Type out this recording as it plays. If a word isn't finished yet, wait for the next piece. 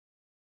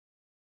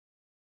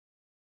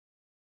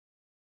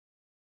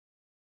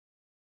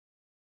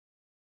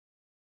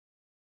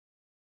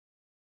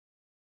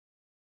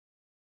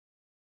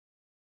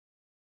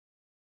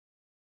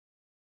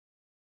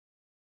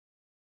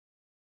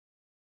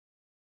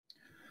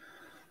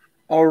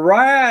All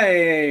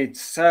right,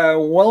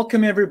 so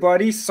welcome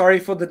everybody. Sorry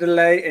for the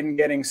delay in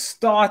getting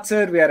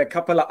started. We had a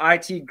couple of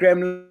IT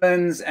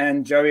gremlins,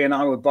 and Joey and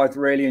I were both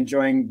really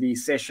enjoying the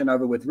session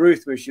over with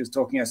Ruth, where she was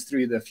talking us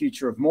through the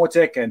future of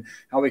Mautic and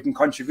how we can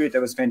contribute.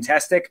 That was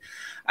fantastic.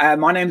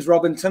 My name's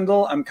Robin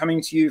Tyndall. I'm coming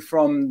to you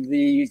from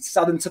the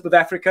southern tip of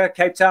Africa,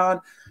 Cape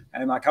Town.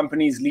 And my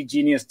company's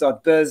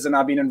leadgenius.biz, and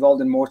I've been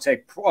involved in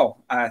Mautic,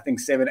 I think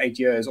 7-8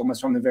 years,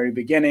 almost from the very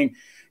beginning.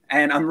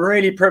 And I'm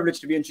really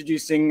privileged to be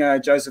introducing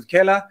Joseph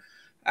Keller.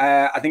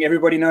 I think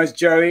everybody knows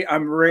Joey.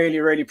 I'm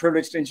really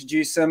privileged to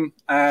introduce him.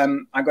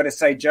 I got to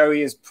say,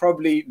 Joey is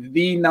probably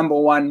the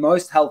 #1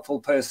 most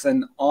helpful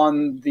person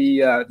on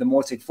the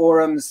Mautic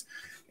forums.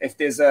 If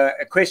there's a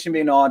question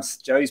being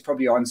asked, Joey's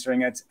probably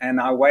answering it.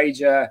 And I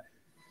wager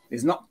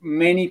there's not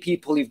many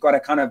people who've got a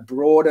kind of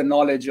broader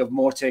knowledge of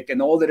Mautic and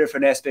all the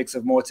different aspects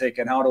of Mautic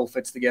and how it all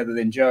fits together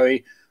than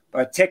Joey.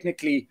 But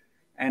technically,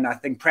 and I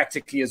think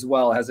practically as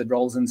well, as it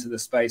rolls into the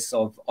space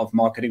of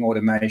marketing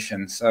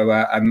automation. So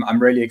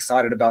I'm really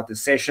excited about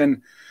this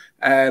session.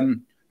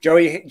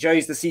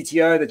 Joey's the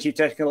CTO, the Chief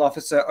Technical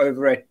Officer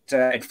over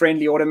at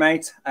Friendly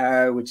Automate,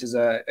 which is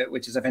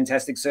a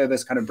fantastic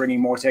service, kind of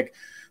bringing Mautic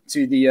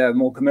to the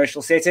more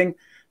commercial setting.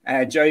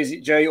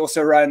 Joey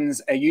also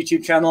runs a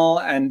YouTube channel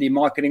and the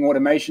Marketing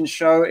Automation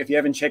Show. If you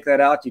haven't checked that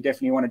out, you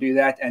definitely want to do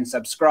that and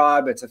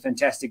subscribe. It's a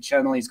fantastic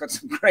channel. He's got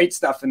some great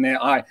stuff in there.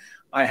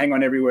 I hang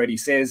on every word he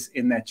says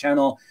in that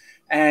channel.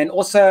 And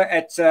also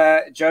at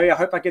Joey, I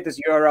hope I get this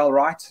URL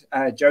right,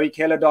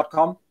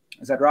 joeykeller.com.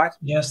 Is that right?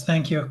 Yes,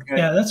 thank you. Okay.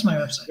 Yeah, that's my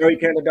website.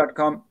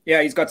 joeykeller.com.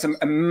 Yeah, he's got some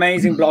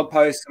amazing blog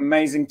posts,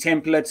 amazing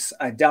templates,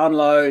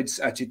 downloads,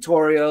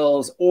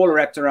 tutorials, all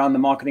wrapped around the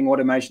marketing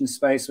automation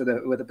space with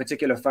a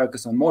particular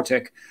focus on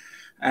Mautic.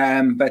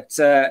 But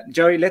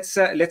Joey, let's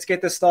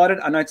get this started.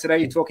 I know today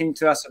you're talking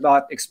to us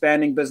about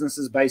expanding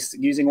businesses based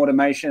using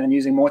automation and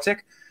using Mautic.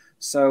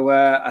 So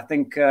I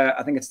think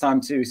it's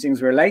time to,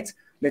 since we're late,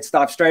 let's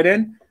start straight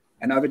in,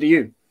 and over to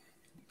you.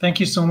 Thank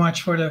you so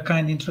much for the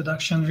kind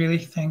introduction. Really,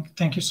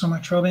 thank you so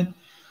much, Robin.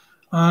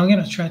 I'm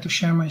gonna try to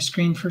share my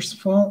screen first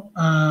of all.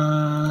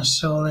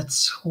 So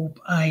let's hope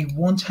I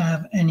won't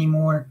have any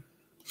more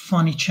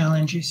funny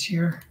challenges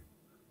here.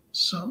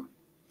 So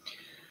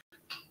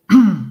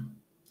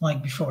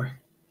like before.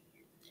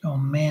 Oh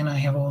man, I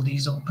have all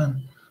these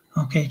open.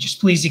 Okay, just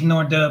please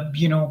ignore the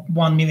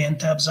 1 million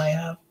tabs I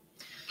have.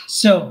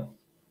 So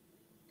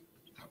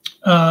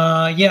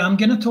yeah, I'm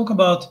gonna talk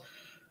about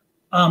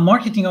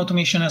marketing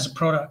automation as a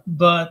product,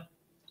 but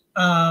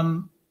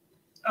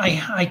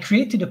I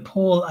created a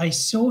poll. I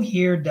saw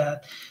here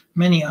that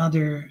many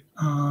other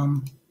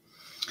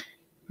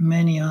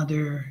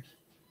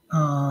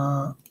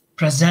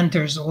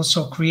presenters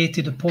also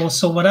created a poll.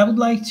 So what I would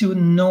like to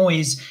know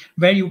is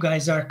where you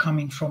guys are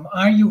coming from.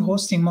 Are you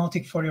hosting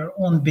Mautic for your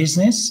own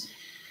business,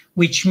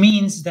 which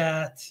means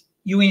that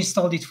you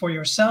installed it for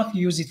yourself,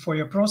 you use it for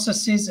your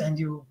processes, and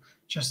you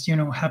just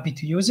happy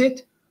to use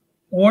it,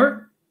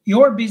 or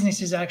your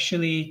business is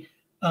actually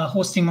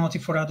hosting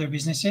Mautic for other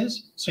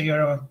businesses, so you're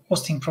a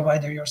hosting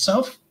provider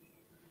yourself,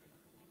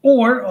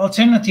 or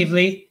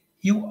alternatively,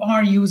 you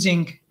are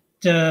using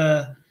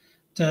the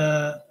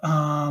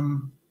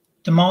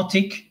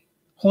Mautic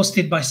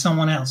hosted by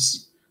someone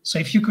else. So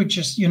if you could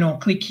just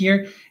click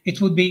here, it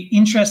would be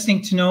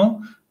interesting to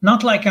know.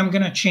 Not like I'm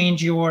gonna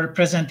change your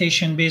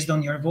presentation based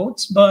on your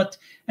votes, but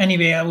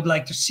anyway, I would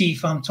like to see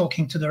if I'm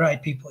talking to the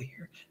right people here.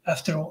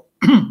 After all.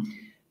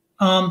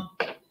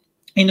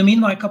 In the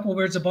meanwhile, a couple of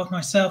words about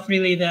myself,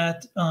 really,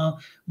 that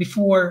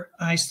before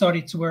I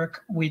started to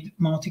work with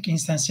Mautic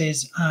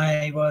instances,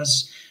 I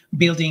was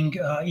building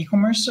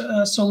e-commerce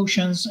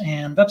solutions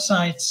and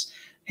websites,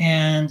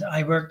 and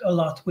I worked a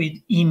lot with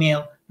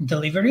email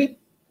delivery.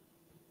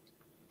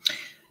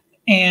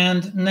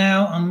 And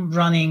now I'm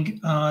running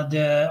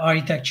the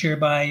architecture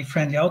by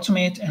Friendly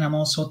Automate, and I'm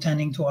also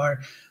tending to our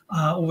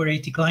over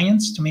 80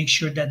 clients to make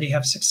sure that they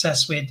have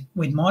success with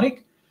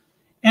Mautic.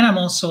 And I'm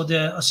also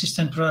the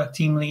assistant product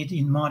team lead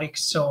in Mautic.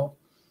 So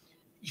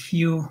if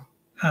you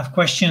have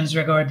questions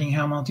regarding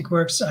how Mautic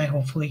works, I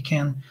hopefully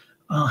can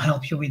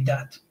help you with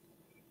that.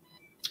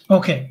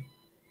 Okay,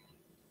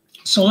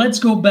 so let's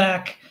go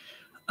back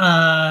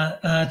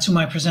to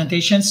my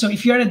presentation. So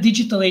if you're a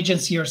digital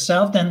agency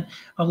yourself, then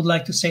I would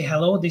like to say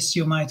hello. This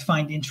you might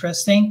find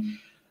interesting.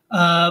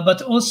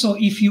 But also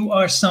if you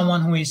are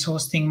someone who is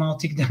hosting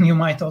Mautic, then you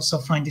might also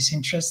find this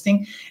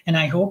interesting, and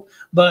I hope.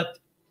 But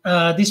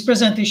this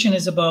presentation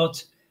is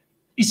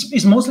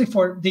mostly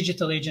for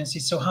digital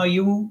agencies. So how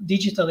you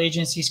digital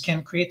agencies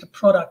can create a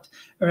product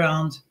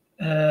around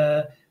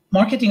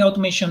marketing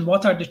automation,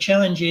 what are the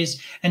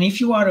challenges, and if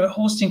you are a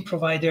hosting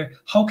provider,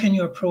 how can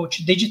you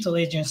approach digital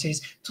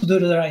agencies to do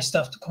the right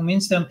stuff, to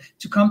convince them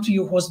to come to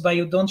you, host by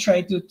you, don't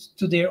try to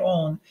do their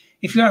own.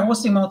 If you are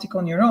hosting Mautic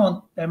on your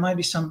own, there might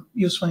be some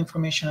useful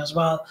information as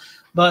well,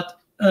 but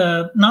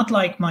not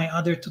like my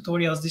other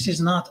tutorials. This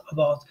is not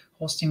about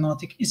hosting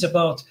Mautic. It's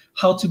about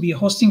how to be a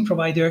hosting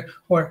provider,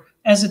 or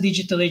as a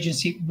digital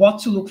agency, what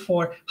to look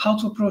for, how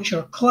to approach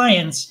your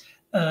clients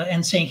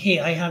and saying, hey,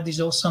 I have these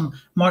awesome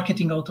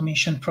marketing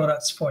automation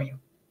products for you.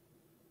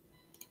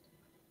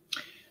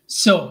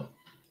 So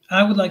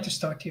I would like to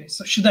start here.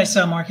 So should I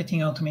sell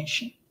marketing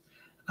automation?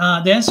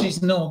 The answer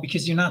is no,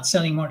 because you're not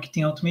selling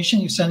marketing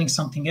automation. You're selling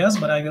something else,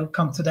 but I will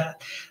come to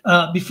that.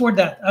 Before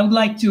that, I would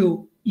like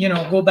to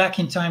go back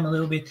in time a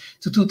little bit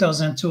to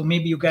 2002.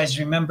 Maybe you guys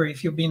remember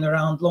if you've been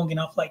around long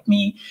enough like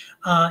me.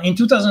 In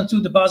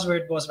 2002, the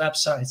buzzword was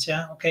websites.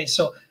 Yeah. Okay.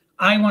 So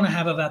I want to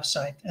have a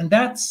website, and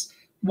that's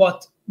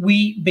what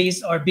we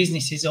based our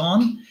businesses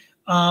on.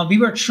 We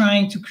were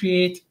trying to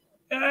create.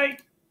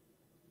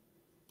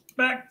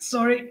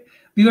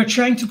 We were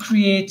trying to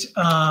create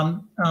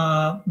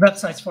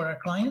websites for our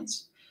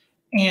clients,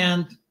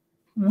 and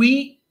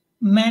we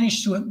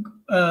managed to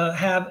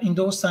have in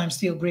those times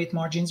still great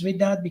margins with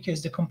that,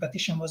 because the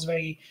competition was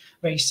very,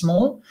 very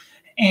small,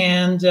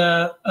 and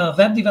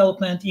web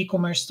development,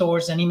 e-commerce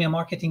stores, and email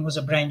marketing was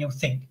a brand new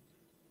thing.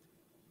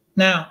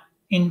 Now,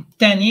 in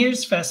 10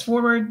 years, fast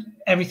forward,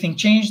 everything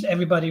changed.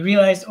 Everybody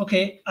realized,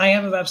 okay, I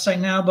have a website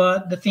now,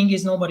 but the thing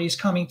is nobody is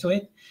coming to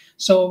it.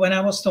 So when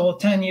I was told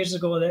 10 years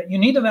ago that you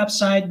need a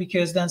website,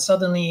 because then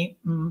suddenly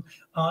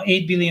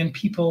 8 billion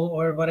people,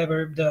 or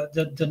whatever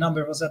the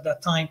number was at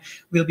that time,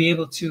 will be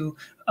able to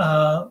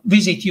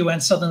visit you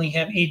and suddenly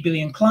have 8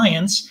 billion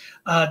clients,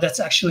 that's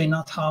actually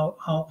not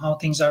how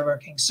things are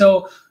working.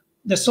 So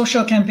the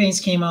social campaigns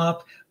came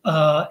up,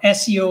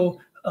 SEO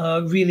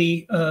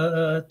really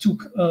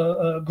took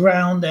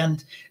ground,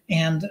 and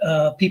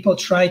people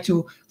try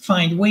to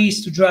find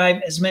ways to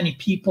drive as many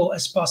people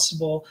as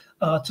possible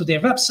to their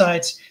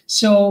websites.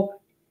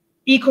 So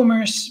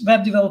e-commerce,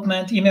 web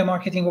development, email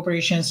marketing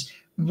operations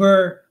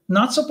were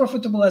not so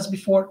profitable as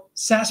before.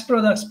 SaaS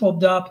products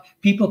popped up.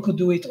 People could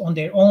do it on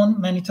their own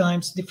many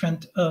times.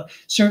 Different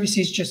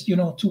services just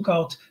took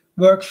out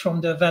work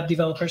from the web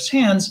developers'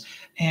 hands,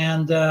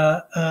 and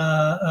the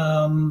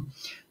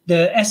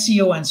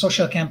SEO and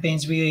social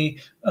campaigns really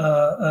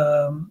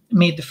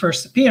made the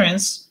first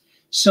appearance.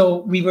 So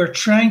we were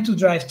trying to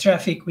drive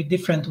traffic with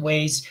different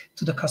ways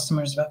to the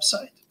customer's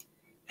website.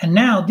 And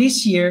now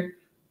this year,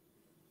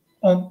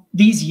 on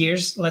these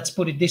years, let's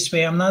put it this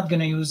way, I'm not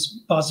going to use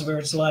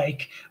buzzwords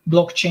like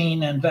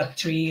blockchain and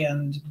Web3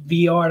 and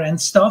VR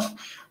and stuff,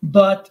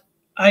 but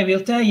I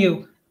will tell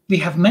you, we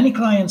have many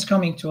clients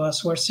coming to us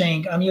who are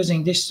saying, I'm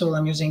using this tool,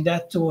 I'm using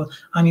that tool,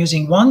 I'm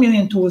using 1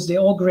 million tools, they're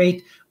all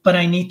great, but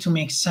I need to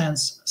make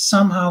sense.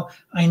 Somehow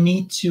I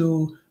need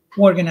to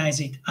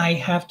organize it. I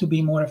have to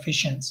be more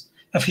efficient.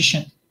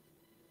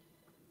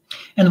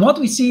 And what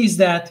we see is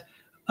that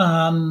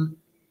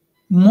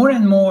more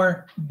and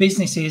more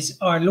businesses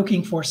are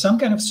looking for some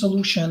kind of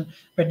solution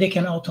where they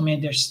can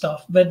automate their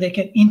stuff, where they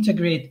can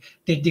integrate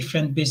their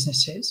different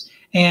businesses.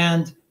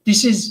 And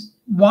this is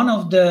one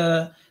of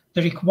the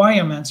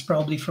requirements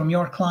probably from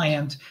your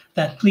client,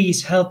 that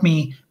please help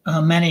me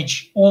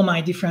manage all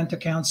my different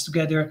accounts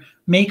together,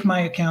 make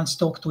my accounts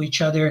talk to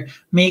each other,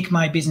 make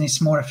my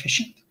business more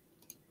efficient.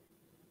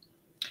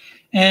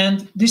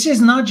 And this is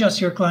not just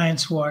your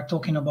clients who are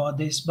talking about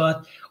this,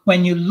 but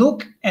when you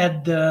look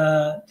at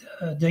the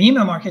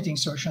email marketing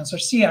solutions or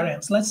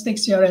CRMs, let's take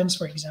CRMs,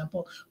 for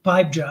example,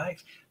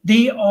 Pipedrive.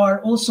 They are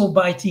also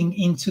biting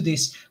into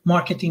this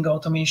marketing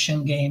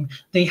automation game.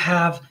 They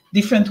have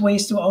different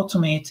ways to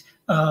automate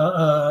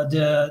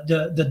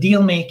the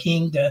deal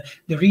making,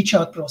 the reach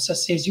out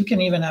processes. You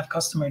can even have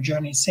customer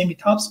journeys. Same with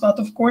HubSpot,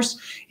 of course,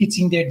 it's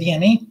in their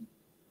DNA.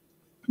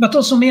 But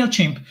also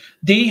MailChimp,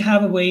 they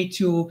have a way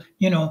to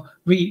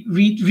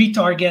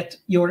retarget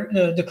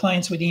the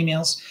clients with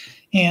emails,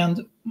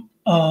 and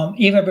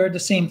Avabird the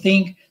same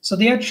thing. So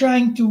they are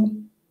trying to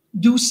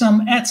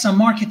add some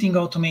marketing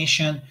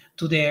automation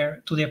to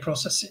their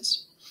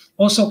processes.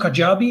 Also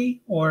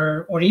Kajabi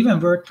or even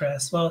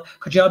WordPress. Well,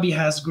 Kajabi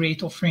has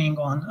great offering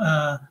on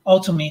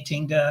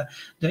automating the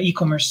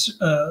e-commerce,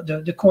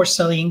 the course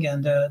selling,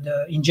 and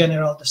in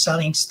general the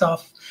selling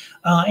stuff.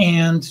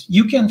 And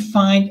you can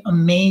find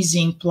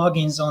amazing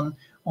plugins on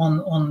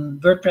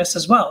WordPress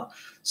as well.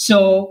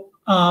 So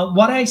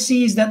what I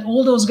see is that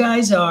all those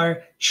guys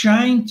are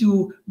trying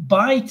to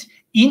bite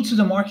into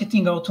the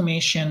marketing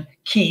automation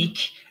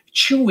cake,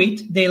 chew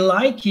it, they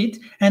like it,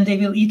 and they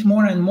will eat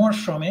more and more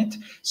from it.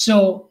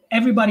 So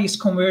everybody is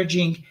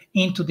converging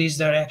into this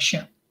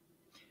direction.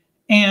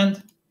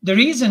 And the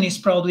reason is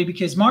probably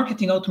because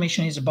marketing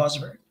automation is a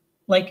buzzword.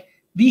 Like,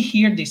 we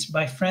hear this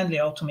by Friendly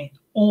Automate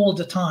all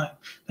the time,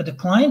 that the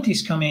client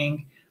is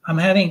coming, I'm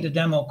having the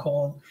demo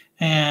call,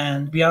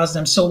 and we ask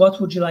them, so what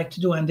would you like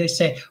to do? And they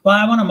say, well,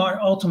 I want to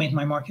automate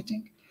my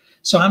marketing.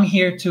 So I'm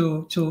here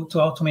to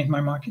automate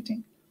my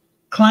marketing.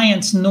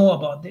 Clients know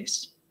about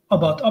this,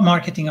 about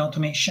marketing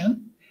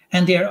automation,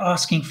 and they're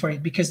asking for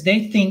it because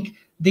they think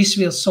this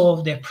will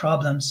solve their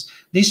problems.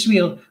 This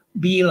will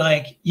be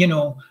like,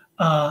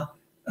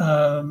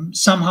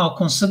 somehow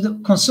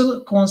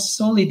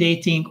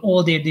consolidating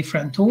all their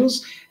different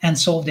tools and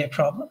solve their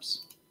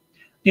problems.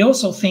 They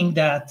also think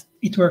that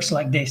it works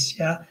like this.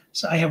 Yeah.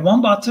 So I have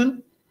one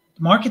button,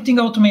 the marketing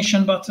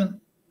automation button.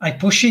 I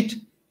push it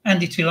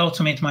and it will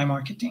automate my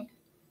marketing.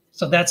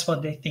 So that's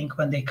what they think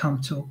when they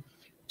come to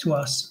to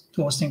us,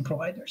 to hosting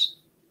providers.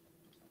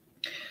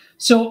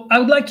 So I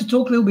would like to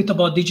talk a little bit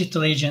about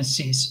digital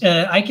agencies.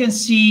 I can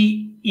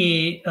see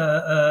in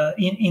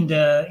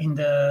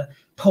the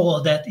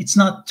poll that it's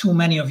not too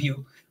many of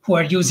you who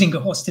are using a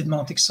hosted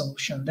Mautic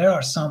solution. There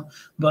are some,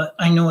 but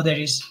I know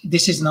this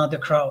is not the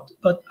crowd.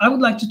 But I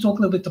would like to talk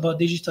a little bit about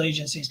digital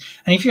agencies.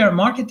 And if you are a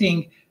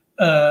marketing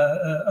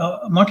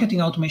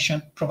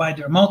automation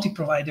provider, Mautic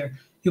provider,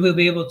 you will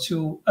be able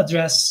to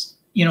address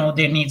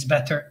their needs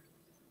better.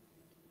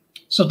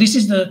 So this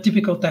is the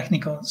typical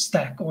technical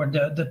stack, or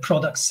the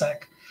product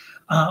stack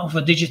of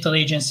a digital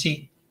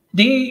agency.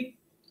 They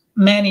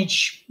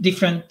manage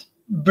different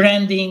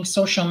branding,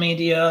 social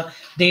media.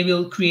 They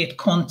will create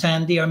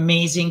content. They are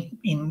amazing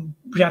in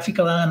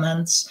graphical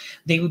elements.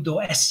 They would do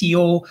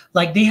SEO.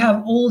 Like, they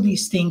have all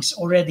these things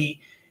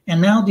already.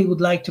 And now they would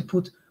like to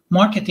put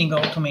marketing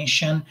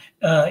automation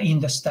in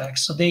the stack.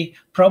 So they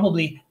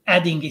probably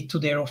adding it to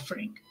their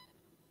offering,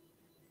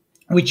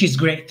 which is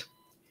great.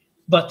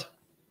 But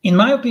in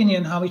my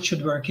opinion, how it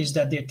should work is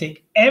that they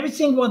take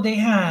everything what they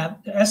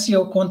have, the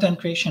SEO, content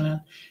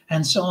creation,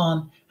 and so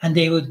on, and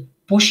they would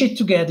push it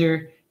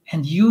together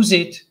and use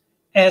it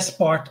as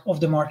part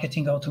of the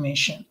marketing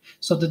automation.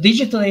 So the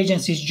digital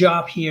agency's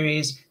job here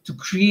is to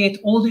create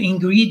all the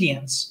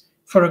ingredients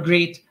for a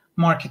great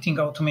marketing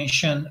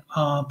automation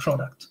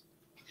product.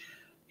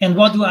 And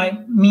what do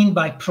I mean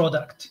by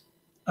product?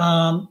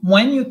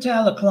 When you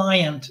tell a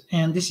client,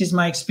 and this is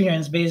my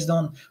experience based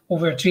on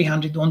over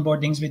 300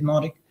 onboardings with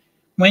Mautic,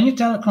 when you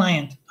tell a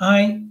client,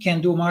 I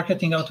can do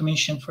marketing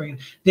automation for you,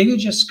 they will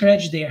just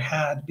scratch their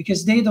head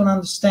because they don't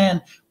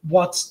understand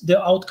what's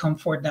the outcome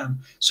for them.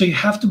 So you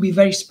have to be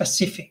very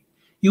specific.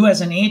 You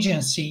as an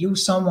agency, you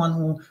someone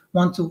who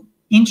want to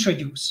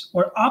introduce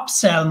or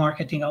upsell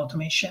marketing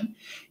automation,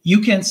 you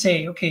can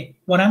say, okay,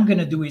 what I'm going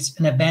to do is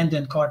an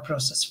abandoned cart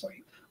process for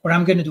you, or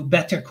I'm going to do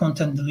better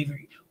content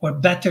delivery, or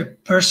better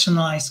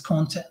personalized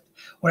content,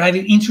 or I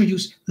will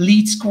introduce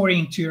lead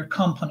scoring to your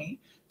company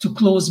to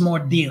close more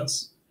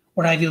deals,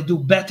 or I will do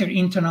better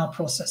internal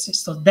processes.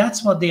 So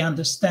that's what they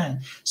understand.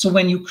 So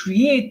when you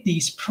create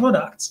these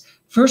products,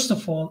 first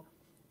of all,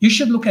 you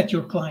should look at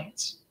your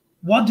clients.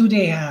 What do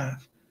they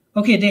have?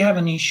 Okay, they have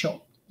an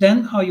e-shop.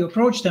 Then how you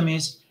approach them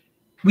is,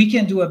 we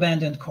can do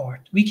abandoned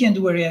cart. We can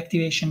do a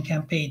reactivation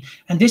campaign.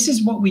 And this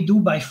is what we do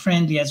by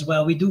Friendly as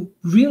well. We do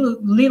real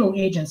little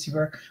agency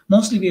work.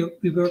 Mostly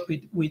we work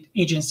with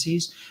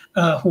agencies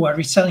who are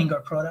reselling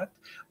our product.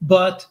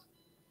 But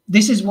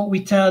this is what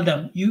we tell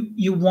them.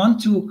 You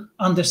want to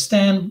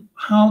understand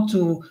how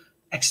to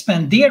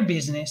expand their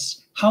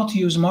business, how to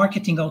use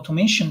marketing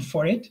automation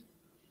for it,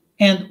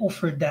 and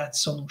offer that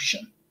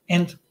solution.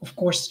 And of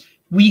course,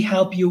 we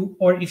help you,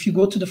 or if you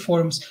go to the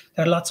forums,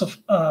 there are lots of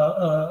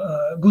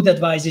good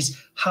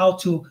advices how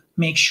to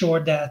make sure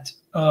that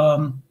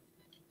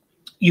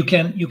you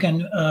can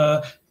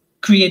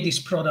create these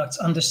products,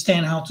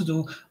 understand how to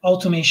do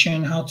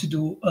automation, how to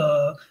do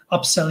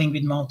upselling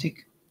with Mautic,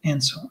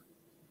 and so on.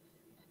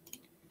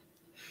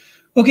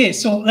 Okay,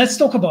 so let's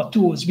talk about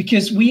tools,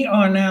 because we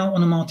are now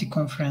on a Mautic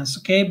conference,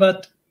 okay?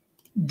 But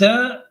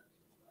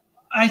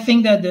I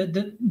think that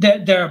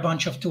there are a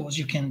bunch of tools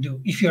you can do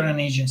if you're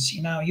an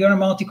agency. Now, you're a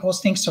Mautic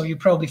hosting, so you're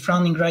probably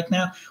frowning right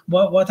now.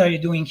 What are you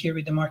doing here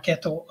with the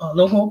Marketo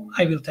logo?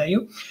 I will tell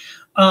you.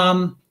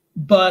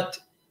 But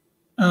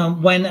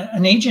when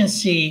an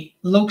agency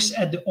looks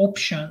at the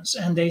options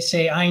and they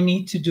say, I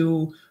need to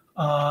do,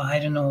 I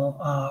don't know,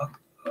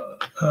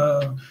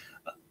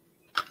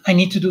 I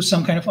need to do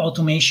some kind of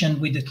automation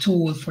with the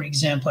tool, for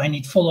example, I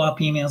need follow-up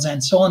emails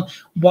and so on.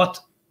 What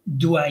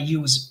do I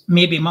use?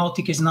 Maybe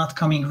Mautic is not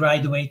coming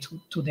right away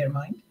to their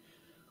mind.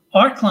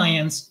 Our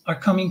clients are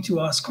coming to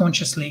us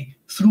consciously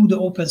through the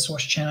open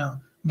source channel.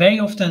 Very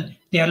often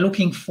they are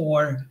looking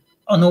for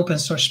an open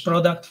source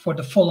product for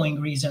the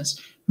following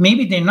reasons.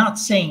 Maybe they're not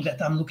saying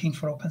that I'm looking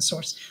for open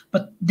source,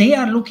 but they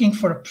are looking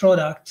for a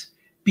product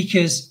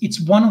because it's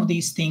one of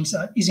these things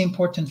that is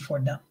important for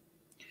them.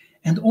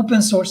 And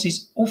open source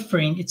is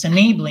offering, it's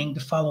enabling the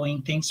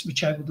following things,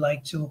 which I would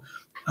like to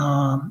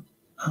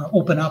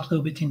open up a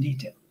little bit in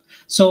detail.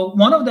 So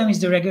one of them is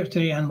the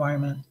regulatory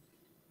environment.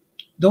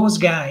 Those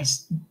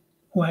guys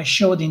who I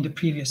showed in the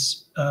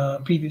previous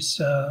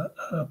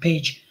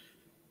page,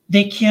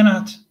 they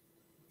cannot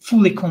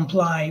fully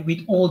comply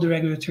with all the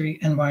regulatory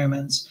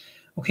environments.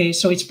 Okay,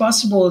 so it's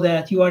possible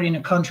that you are in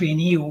a country in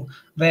EU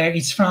where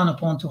it's frowned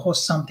upon to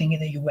host something in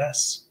the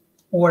US.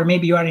 Or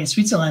maybe you are in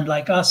Switzerland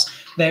like us,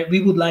 where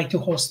we would like to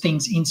host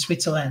things in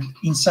Switzerland,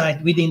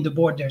 inside, within the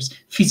borders,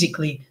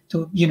 physically,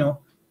 to,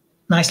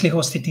 nicely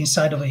host it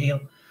inside of a hill.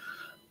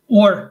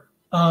 Or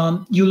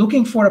you're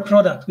looking for a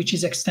product which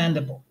is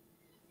extendable.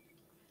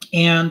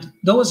 And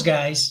those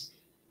guys,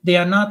 they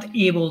are not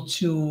able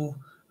to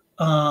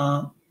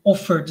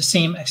offer the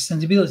same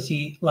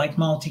extendability like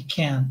Mautic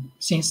can,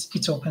 since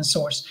it's open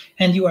source.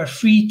 And you are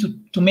free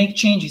to make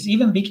changes,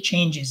 even big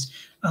changes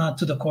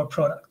to the core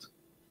product.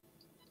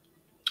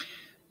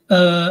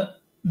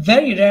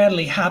 Very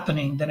rarely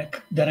happening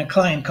that a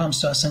client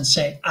comes to us and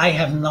say, I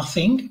have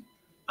nothing,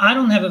 I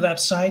don't have a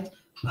website,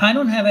 I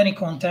don't have any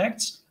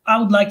contacts, I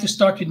would like to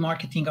start with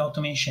marketing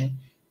automation.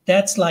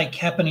 That's like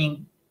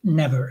happening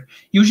never.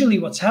 Usually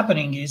what's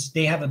happening is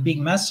they have a big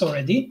mess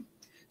already.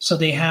 So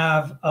they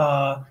have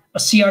a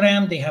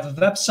CRM, they have a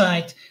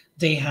website,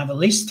 they have a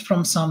list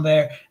from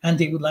somewhere, and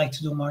they would like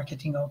to do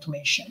marketing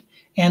automation.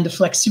 And the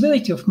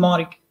flexibility of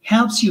Mautic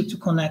helps you to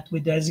connect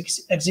with the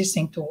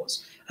existing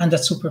tools, and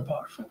that's super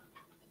powerful.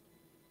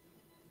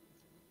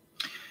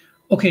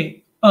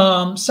 Okay,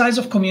 size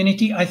of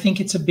community, I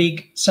think it's a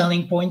big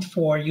selling point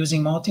for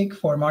using Mautic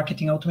for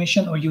marketing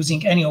automation or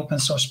using any open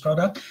source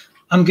product.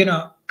 I'm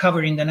gonna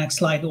cover in the next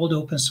slide all the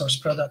open source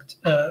product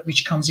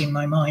which comes in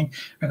my mind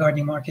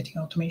regarding marketing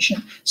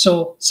automation.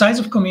 So size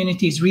of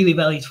community is really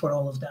valid for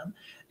all of them.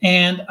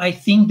 And I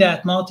think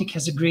that Mautic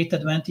has a great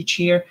advantage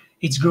here.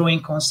 It's growing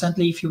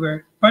constantly. If you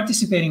were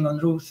participating on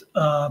Ruth's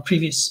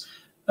previous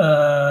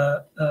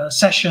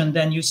session,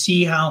 then you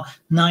see how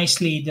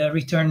nicely the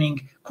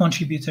returning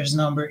contributors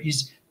number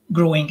is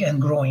growing and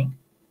growing.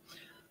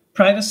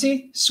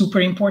 Privacy,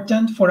 super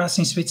important for us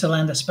in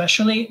Switzerland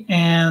especially.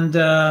 And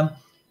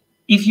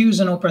if you use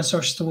an open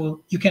source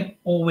tool, you can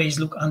always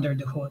look under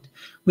the hood.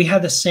 We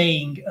had a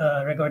saying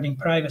regarding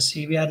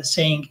privacy. We had a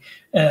saying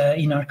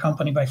in our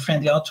company by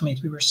Friendly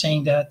Automate. We were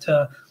saying that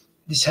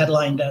this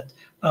headline that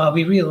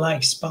we really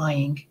like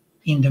spying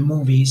in the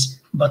movies,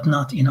 but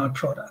not in our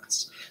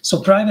products.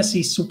 So privacy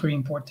is super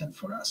important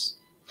for us.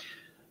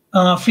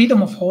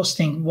 Freedom of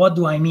hosting, what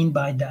do I mean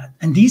by that?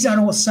 And these are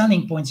all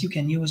selling points you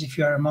can use if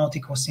you are a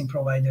Mautic hosting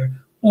provider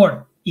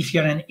or if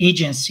you're an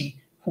agency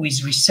who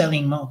is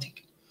reselling Mautic.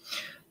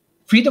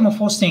 Freedom of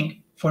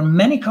hosting for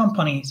many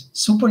companies,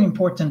 super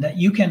important that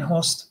you can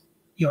host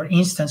your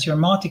instance, your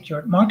Mautic,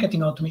 your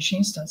marketing automation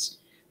instance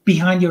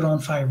behind your own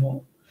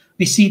firewall.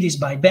 We see this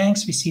by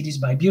banks, we see this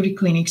by beauty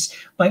clinics,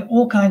 by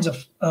all kinds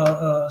of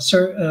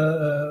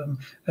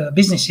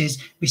businesses.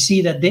 We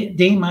see that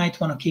they might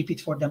want to keep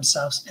it for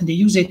themselves and they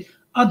use it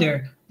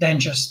other than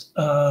just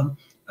a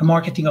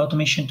marketing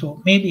automation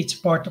tool. Maybe it's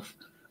part of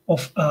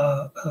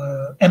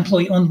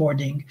employee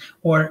onboarding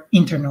or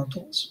internal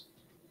tools.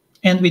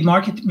 And with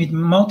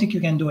Mautic,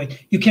 you can do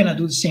it. You cannot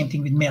do the same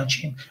thing with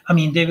MailChimp. I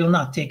mean, they will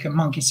not take a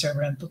monkey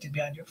server and put it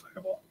behind your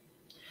firewall.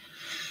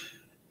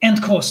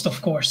 And cost, of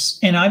course.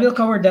 And I will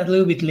cover that a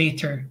little bit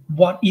later.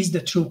 What is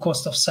the true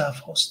cost of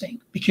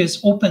self-hosting?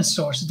 Because open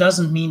source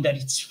doesn't mean that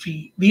it's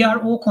free. We are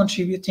all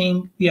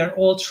contributing. We are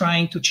all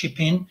trying to chip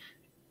in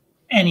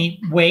any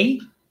way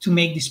to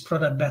make this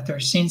product better,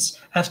 since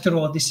after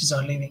all, this is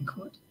our living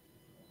code.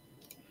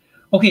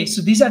 Okay,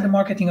 so these are the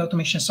marketing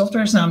automation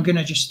softwares. Now I'm going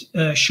to just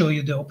show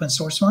you the open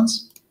source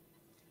ones.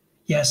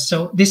 Yes,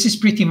 so this is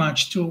pretty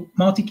much true.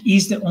 Mautic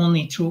is the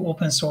only true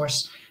open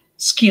source,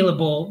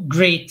 scalable,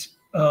 great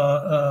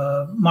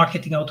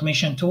marketing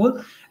automation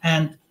tool.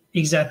 And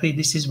exactly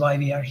this is why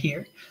we are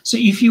here. So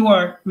if you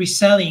are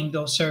reselling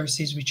those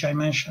services, which I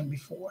mentioned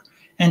before,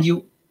 and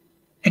you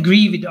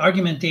agree with the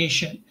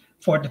argumentation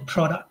for the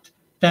product,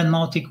 then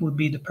Mautic would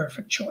be the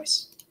perfect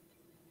choice.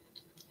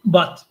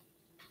 But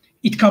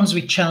it comes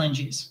with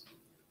challenges,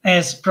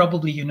 as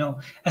probably you know,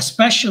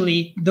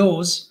 especially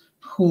those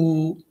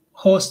who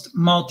host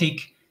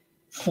Mautic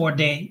for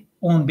their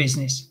own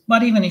business,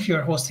 but even if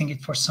you're hosting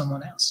it for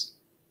someone else.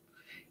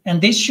 And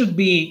this should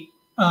be,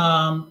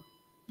 now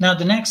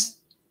the next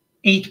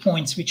 8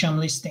 points which I'm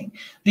listing,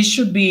 this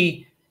should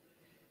be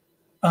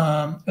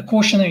a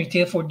cautionary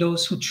tale for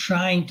those who are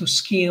trying to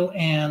scale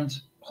and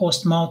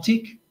host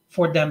Mautic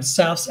for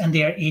themselves and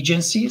their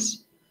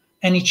agencies.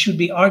 And it should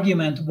be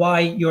argument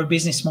why your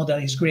business model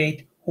is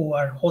great who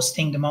are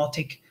hosting the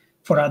Mautic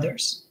for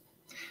others.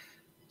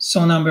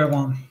 So number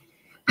one.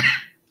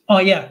 Oh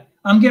yeah,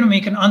 I'm going to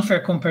make an unfair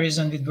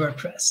comparison with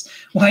WordPress.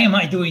 Why am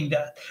I doing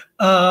that?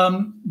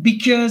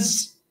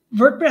 Because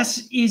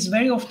WordPress is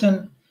very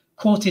often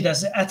quoted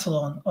as the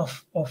ettalon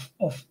of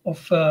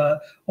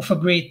a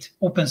great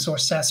open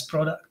source SaaS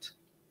product.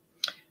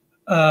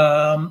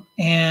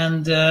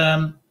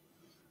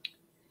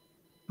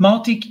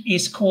 Mautic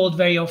is called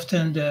very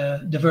often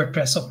the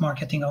WordPress of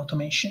marketing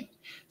automation.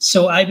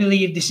 So I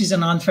believe this is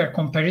an unfair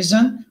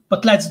comparison,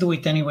 but let's do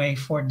it anyway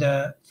for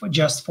the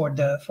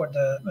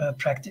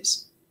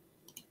practice.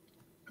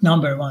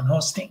 Number one,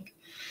 hosting.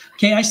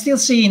 Okay, I still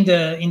see in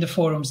the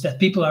forums that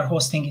people are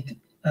hosting it,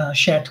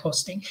 shared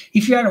hosting.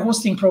 If you are a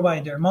hosting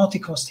provider,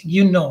 Mautic hosting,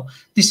 you know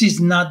this is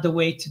not the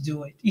way to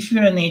do it. If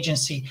you're an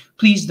agency,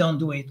 please don't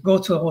do it. Go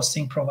to a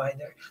hosting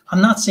provider.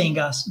 I'm not saying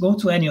us. Go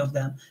to any of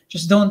them.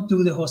 Just don't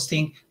do the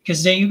hosting,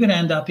 because then you're going to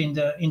end up in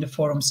the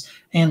forums,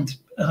 and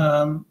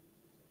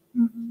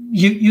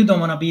you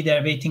don't want to be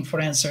there waiting for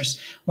answers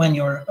when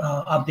your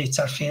updates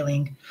are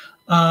failing.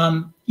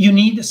 You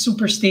need a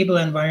super stable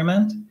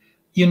environment.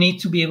 You need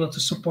to be able to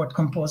support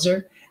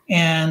Composer,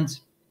 and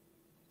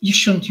you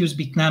shouldn't use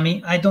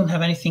Bitnami. I don't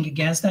have anything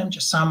against them.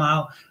 Just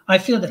somehow I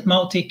feel that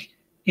Mautic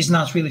is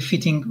not really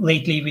fitting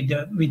lately with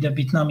the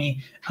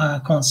Bitnami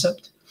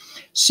concept.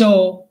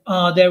 So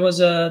there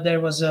was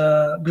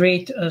a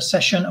great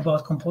session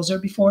about Composer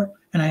before,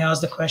 and I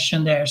asked the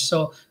question there.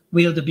 So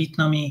will the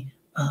Bitnami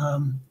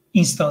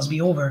installs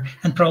be over.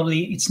 And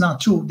probably it's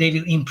not true. They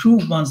will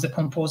improve once the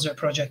Composer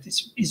project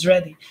is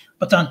ready.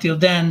 But until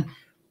then,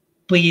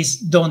 please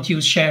don't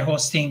use share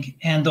hosting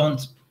and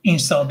don't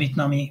install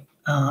Bitnami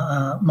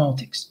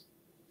Mautics.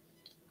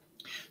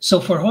 So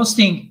for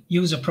hosting,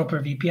 use a proper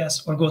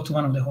VPS or go to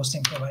one of the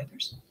hosting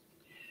providers.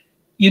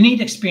 You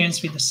need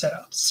experience with the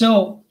setup.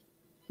 So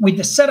with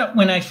the setup,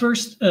 when I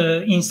first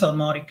installed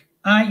Mautic,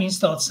 I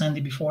installed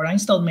Sandy before, I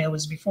installed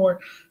Mailwiz before,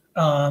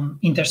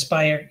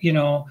 Interspire,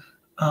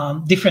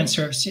 different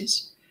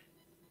services.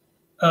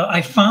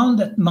 I found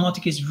that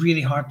Mautic is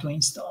really hard to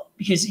install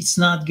because it's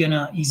not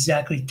gonna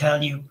exactly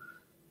tell you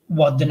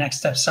what the next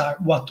steps are,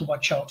 what to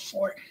watch out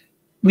for.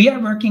 We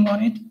are working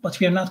on it, but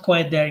we are not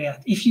quite there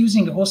yet. If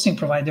using a hosting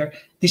provider,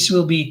 this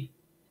will be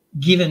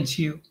given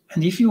to you.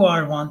 And if you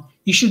are one,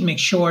 you should make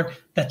sure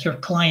that your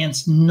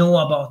clients know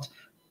about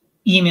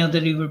email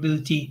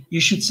deliverability.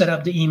 You should set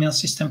up the email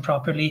system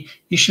properly.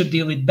 You should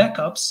deal with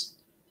backups,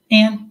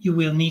 and you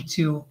will need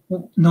to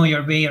know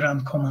your way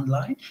around command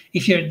line.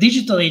 If you're a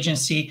digital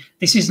agency,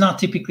 this is not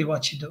typically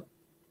what you do.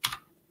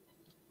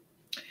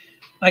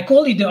 I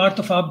call it the art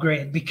of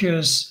upgrade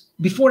because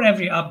before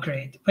every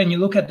upgrade, when you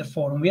look at the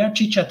forum, we are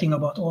chit-chatting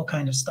about all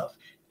kinds of stuff.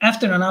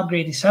 After an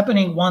upgrade is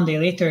happening, one day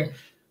later,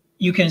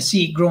 you can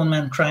see grown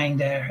men crying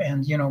there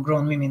and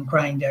grown women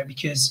crying there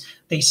because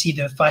they see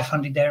the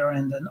 500 error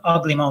and an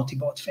ugly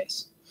multi-bot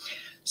face.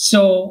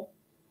 So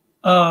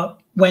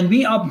when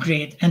we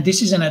upgrade, and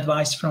this is an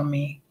advice from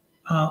me,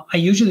 I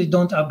usually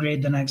don't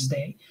upgrade the next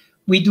day.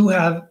 We do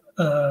have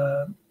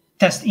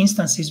test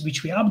instances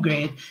which we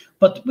upgrade,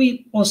 but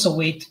we also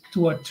wait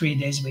 2 or 3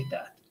 days with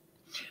that.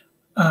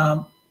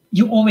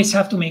 You always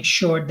have to make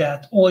sure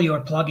that all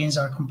your plugins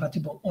are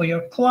compatible or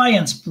your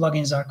clients'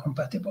 plugins are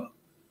compatible.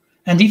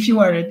 And if you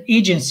are an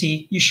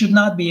agency, you should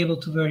not be able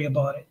to worry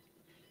about it.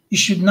 You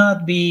should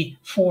not be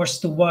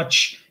forced to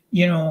watch,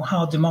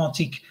 how the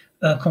Mautic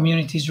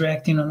community is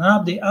reacting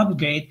on the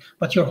upgrade,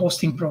 but your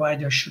hosting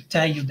provider should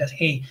tell you that,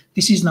 hey,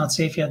 this is not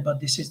safe yet, but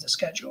this is the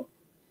schedule.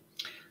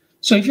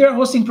 So if you're a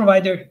hosting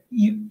provider,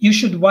 you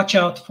should watch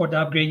out for the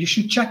upgrade. You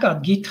should check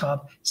out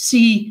GitHub,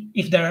 see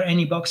if there are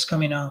any bugs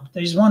coming up.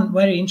 There is one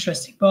very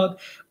interesting bug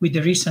with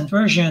the recent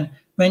version.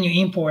 When you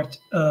import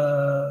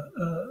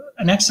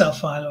an Excel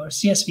file or a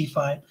CSV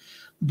file,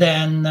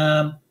 then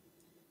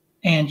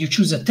and you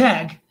choose a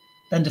tag,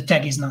 then the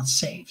tag is not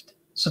saved.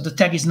 So the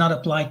tag is not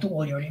applied to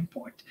all your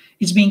import.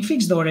 It's being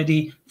fixed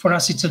already. For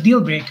us, it's a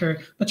deal breaker,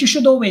 but you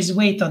should always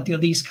wait until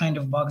these kind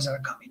of bugs are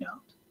coming out.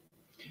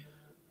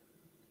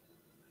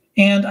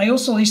 And I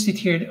also listed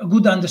here a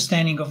good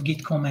understanding of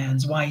Git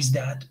commands. Why is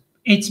that?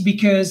 It's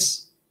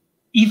because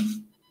if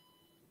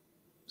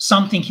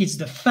something hits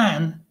the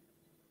fan,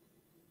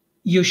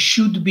 you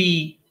should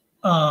be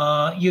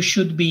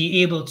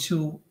able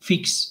to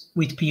fix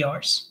with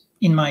PRs,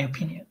 in my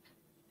opinion.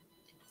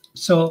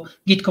 So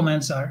Git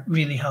commands are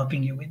really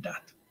helping you with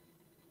that.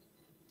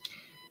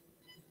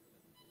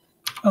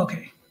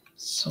 Okay,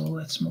 so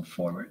let's move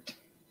forward.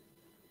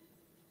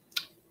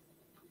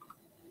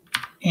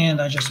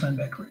 And I just went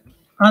backward.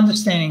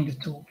 Understanding the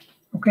tool.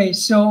 Okay,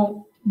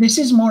 so this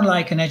is more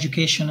like an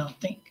educational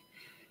thing.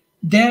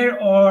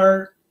 There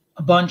are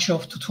a bunch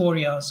of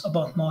tutorials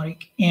about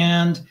Mautic,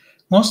 and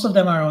most of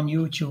them are on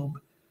YouTube.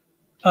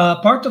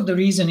 Part of the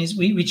reason is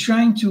we're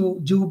trying to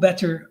do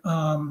better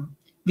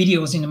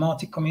videos in the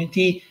Mautic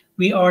community.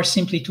 We are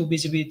simply too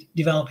busy with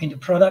developing the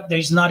product. There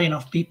is not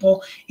enough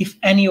people. If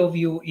any of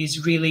you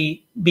is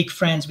really big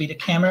friends with a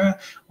camera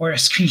or a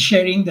screen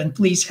sharing, then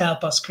please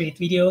help us create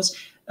videos.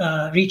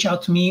 Reach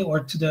out to me or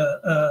to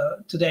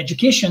the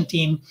education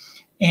team,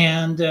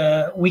 and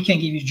we can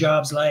give you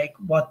jobs like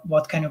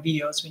what kind of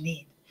videos we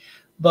need.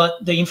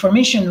 But the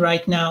information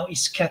right now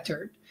is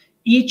scattered.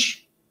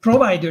 Each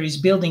provider is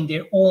building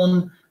their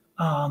own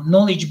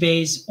knowledge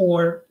base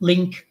or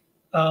links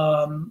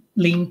to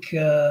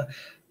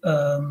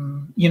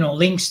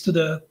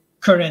the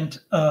current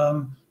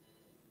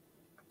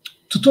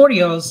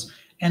tutorials,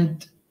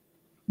 and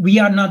we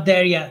are not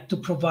there yet to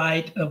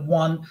provide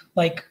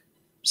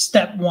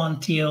step 1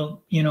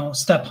 till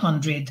step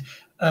 100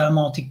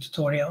 Mautic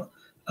tutorial.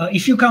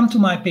 If you come to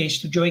my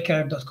page, to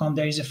joeykeller.com,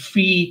 there is a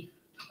free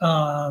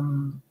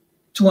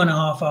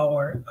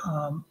 2.5-hour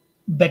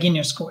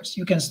beginner's course.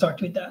 You can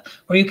start with that,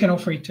 or you can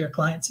offer it to your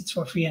clients. It's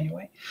for free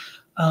anyway,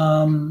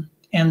 and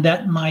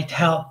that might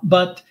help.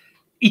 But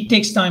it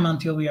takes time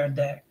until we are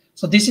there.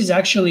 So this is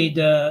actually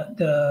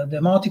the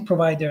Mautic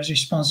provider's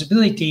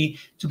responsibility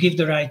to give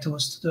the right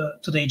tools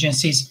to the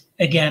agencies.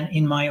 Again,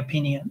 in my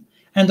opinion.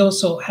 And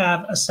also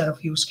have a set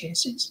of use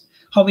cases.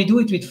 How we do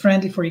it with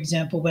Friendly, for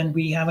example, when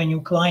we have a new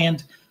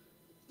client,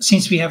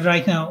 since we have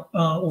right now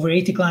over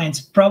 80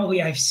 clients,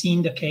 probably I've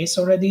seen the case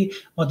already,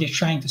 what they're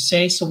trying to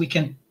say, so we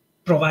can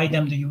provide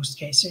them the use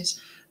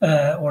cases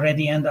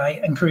already, and I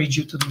encourage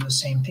you to do the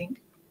same thing.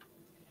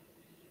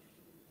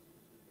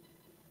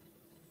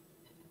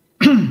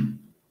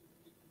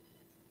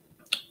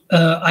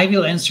 I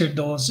will answer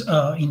those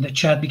in the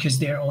chat because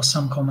there are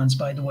awesome comments,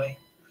 by the way.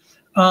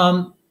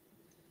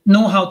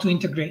 Know how to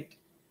integrate.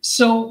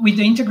 So with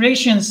the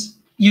integrations,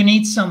 you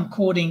need some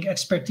coding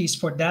expertise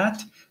for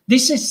that.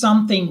 This is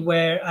something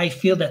where I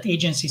feel that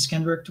agencies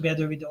can work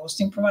together with the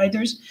hosting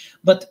providers,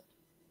 but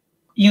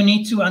you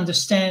need to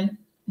understand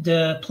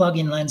the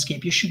plugin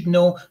landscape. You should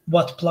know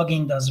what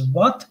plugin does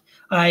what.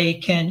 I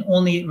can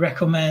only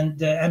recommend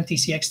the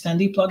MTC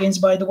Extended plugins,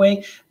 by the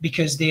way,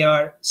 because they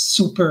are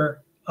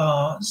super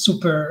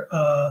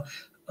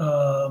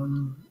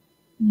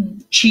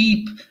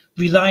cheap,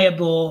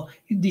 reliable.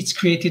 It's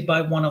created by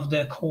one of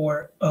the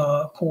core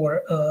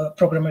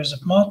programmers of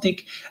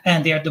Mautic,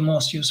 and they are the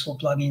most useful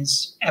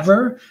plugins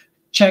ever.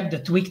 Check the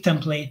tweak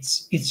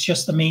templates. It's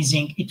just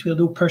amazing. It will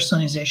do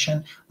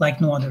personalization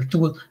like no other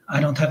tool. I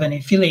don't have any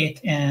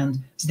affiliate, and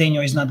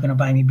Zdenio is not going to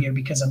buy me beer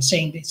because I'm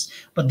saying this,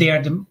 but they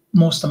are the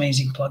most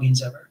amazing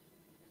plugins ever.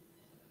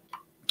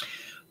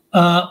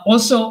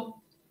 Also,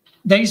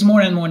 there is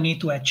more and more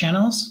need to add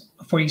channels.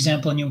 For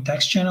example, new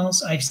text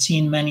channels. I've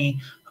seen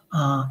many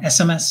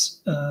SMS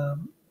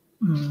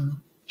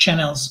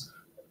channels,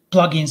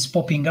 plugins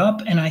popping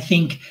up, and I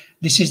think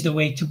this is the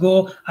way to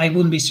go. I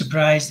wouldn't be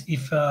surprised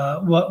if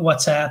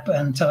WhatsApp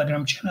and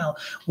Telegram channel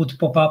would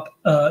pop up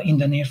in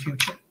the near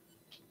future.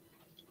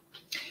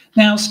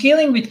 Now,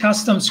 scaling with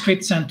custom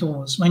scripts and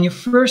tools. When you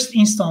first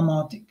install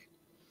Mautic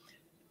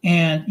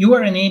and you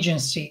are an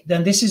agency,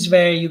 then this is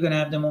where you're going to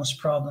have the most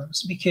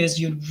problems, because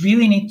you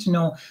really need to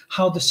know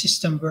how the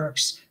system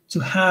works to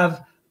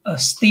have a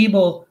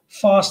stable,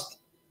 fast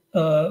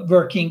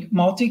working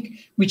Mautic,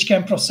 which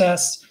can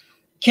process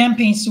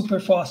campaigns super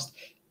fast,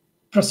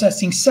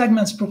 processing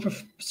segments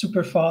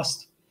super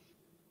fast,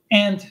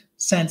 and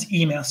sends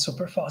emails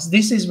super fast.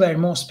 This is where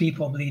most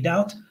people bleed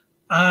out.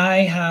 I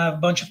have a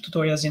bunch of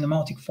tutorials in the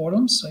Mautic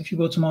forums. So if you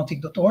go to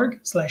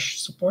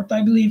mautic.org/support,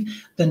 I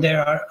believe, then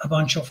there are a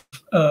bunch of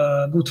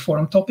good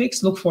forum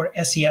topics. Look for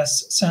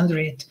SES, send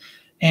rate,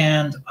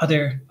 and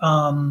other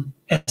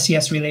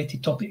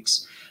SES-related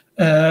topics.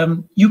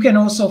 You can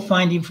also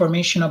find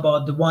information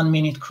about the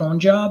 1-minute cron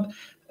job.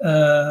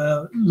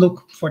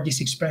 Look for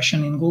this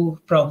expression in Google,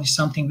 probably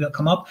something will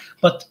come up.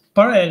 But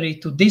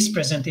parallelly to this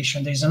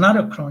presentation, there's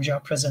another cron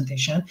job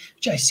presentation,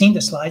 which I've seen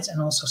the slides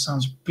and also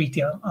sounds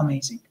pretty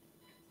amazing.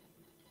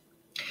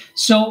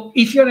 So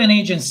if you're an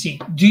agency,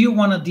 do you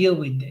want to deal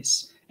with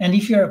this? And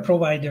if you're a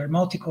provider,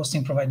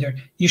 multi-hosting provider,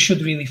 you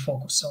should really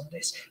focus on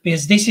this,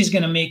 because this is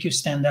going to make you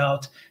stand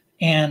out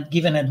and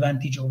give an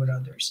advantage over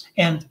others,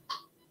 and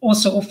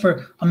also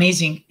offer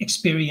amazing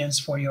experience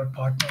for your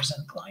partners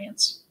and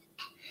clients.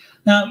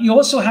 Now, you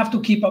also have to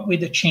keep up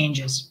with the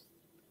changes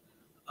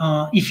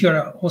if you're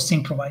a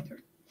hosting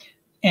provider.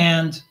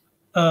 And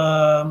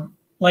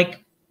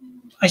like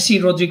I see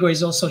Rodrigo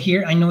is also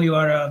here. I know you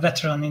are a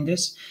veteran in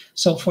this.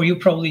 So for you,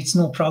 probably it's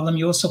no problem.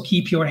 You also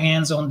keep your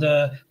hands on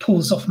the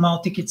tools of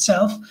Mautic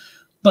itself.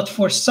 But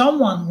for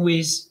someone who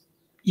is,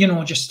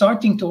 just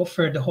starting to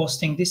offer the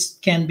hosting, this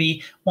can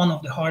be one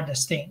of the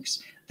hardest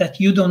things, that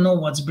you don't know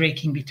what's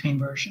breaking between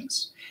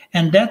versions.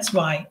 And that's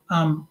why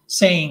I'm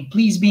saying,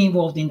 please be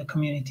involved in the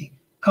community.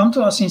 Come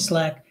to us in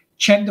Slack,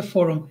 check the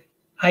forum.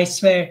 I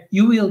swear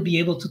you will be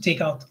able to take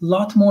out a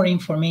lot more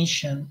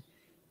information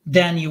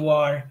than you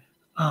are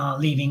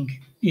leaving,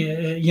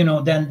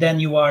 than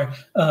you are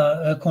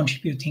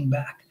contributing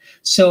back.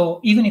 So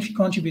even if you're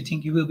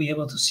contributing, you will be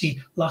able to see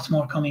a lot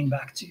more coming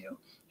back to you.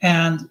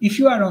 And if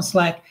you are on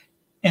Slack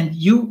and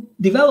you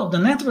develop the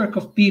network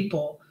of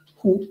people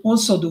who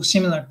also do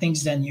similar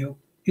things than you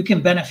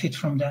can benefit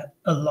from that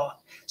a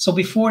lot. So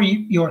before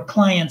your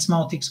clients'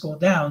 Mautics go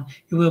down,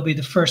 you will be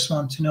the first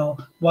one to know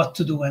what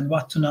to do and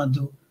what to not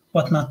do,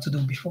 what not to do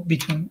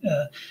between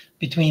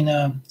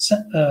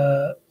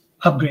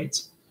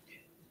upgrades.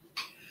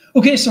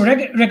 Okay, so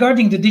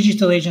regarding the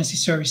digital agency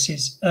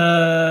services,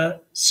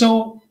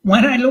 so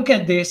when I look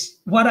at this,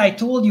 what I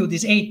told you,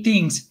 these 8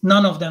 things,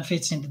 none of them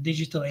fits in the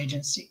digital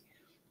agency.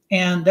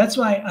 And that's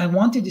why I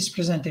wanted this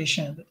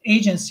presentation. That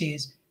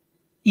agencies,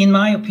 in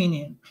my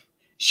opinion,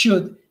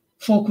 should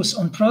focus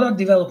on product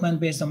development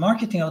based on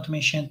marketing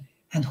automation,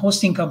 and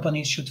hosting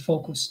companies should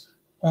focus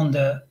on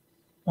the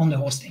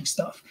hosting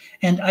stuff.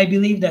 And I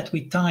believe that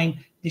with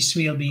time, this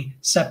will be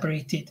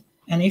separated.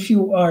 And if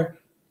you are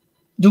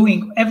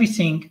doing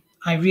everything,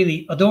 I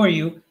really adore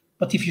you.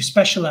 But if you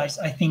specialize,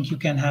 I think you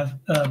can have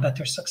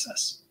better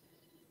success.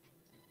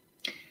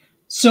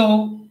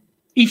 So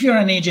if you're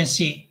an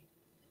agency,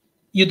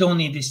 you don't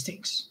need these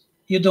things.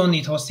 You don't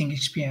need hosting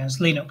experience,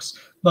 Linux.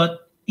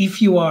 But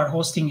if you are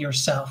hosting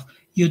yourself,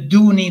 you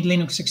do need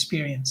Linux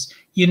experience.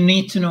 You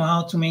need to know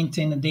how to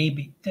maintain a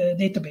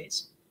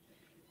database.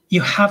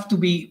 You have to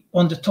be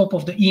on the top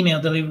of the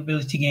email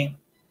deliverability game.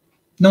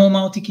 Know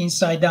Mautic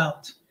inside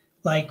out.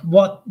 Like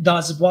what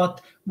does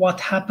what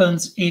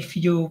happens if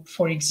you,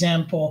 for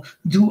example,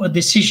 do a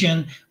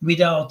decision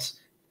without,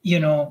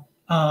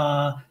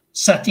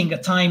 setting a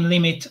time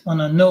limit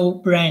on a no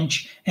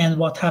branch, and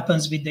what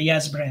happens with the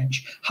yes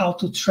branch, how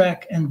to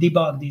track and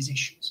debug these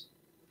issues.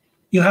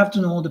 You have to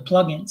know the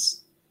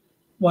plugins,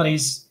 what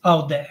is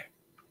out there,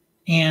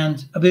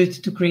 and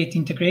ability to create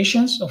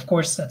integrations. Of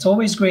course, that's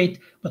always great,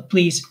 but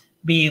please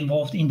be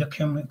involved in the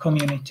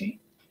community.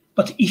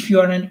 But if you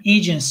are an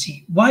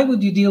agency, why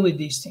would you deal with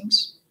these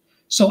things?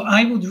 So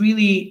I would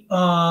really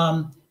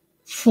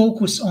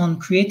focus on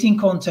creating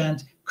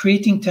content,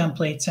 creating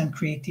templates and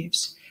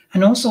creatives,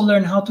 and also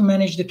learn how to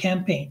manage the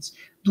campaigns,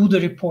 do the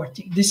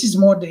reporting. This is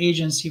more the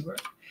agency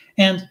work.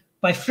 And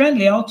by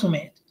Friendly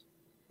Automate,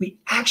 we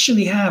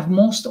actually have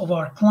most of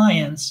our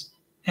clients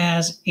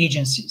as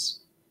agencies.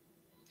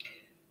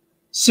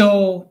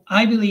 So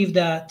I believe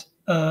that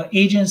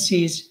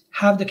agencies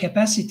have the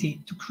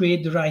capacity to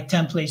create the right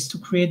templates, to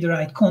create the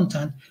right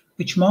content,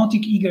 which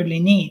Mautic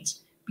eagerly needs.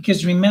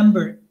 Because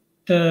remember,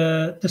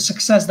 the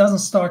success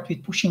doesn't start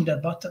with pushing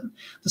that button.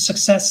 The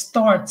success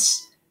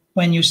starts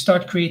when you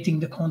start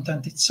creating the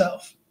content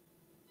itself.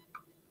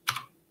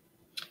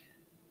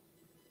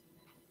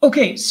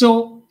 Okay,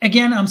 so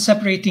again, I'm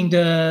separating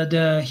the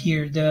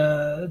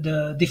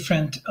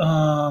different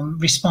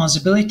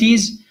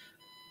responsibilities.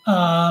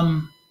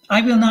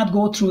 I will not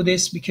go through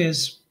this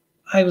because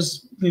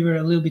we were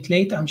a little bit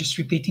late. I'm just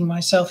repeating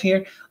myself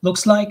here,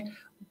 looks like,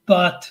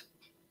 but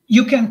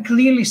you can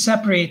clearly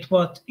separate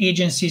what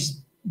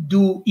agencies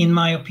do, in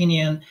my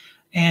opinion,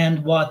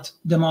 and what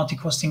the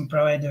multi-hosting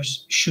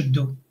providers should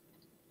do.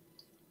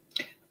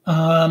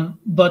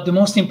 But the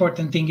most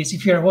important thing is,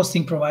 if you're a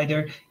hosting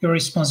provider, your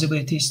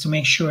responsibility is to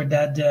make sure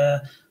that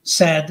the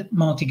said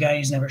multi-guy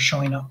is never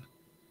showing up.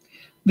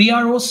 We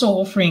are also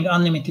offering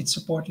unlimited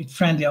support with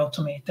Friendly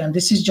Automate, and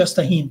this is just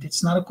a hint.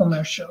 It's not a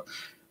commercial.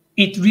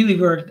 It really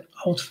worked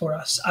out for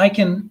us. I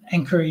can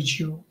encourage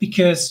you,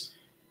 because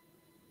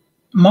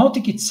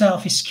Mautic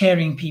itself is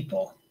scaring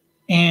people,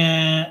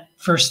 and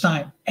first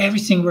time,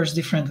 everything works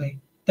differently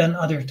than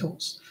other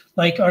tools.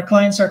 Like, our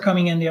clients are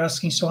coming and they're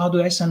asking, so how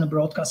do I send a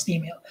broadcast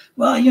email?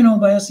 Well, you know,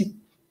 by us, it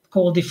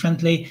called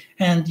differently,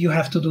 and you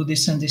have to do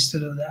this and this to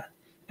do that.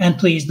 And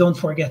please don't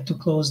forget to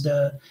close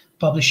the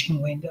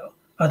publishing window.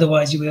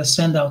 Otherwise, you will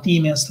send out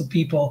emails to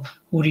people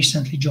who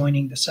recently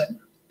joining the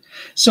segment.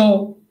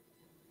 So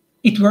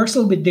it works a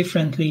little bit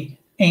differently,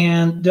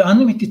 and the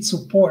unlimited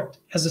support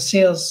as a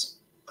sales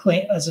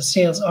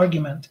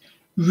argument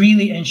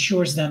really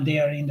ensures them they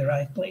are in the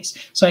right place.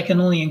 So I can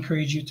only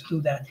encourage you to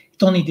do that.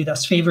 It only did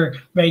us favor.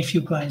 Very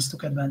few clients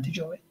took advantage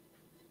of it.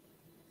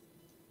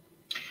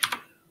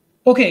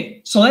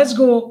 Okay, so let's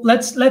go.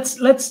 Let's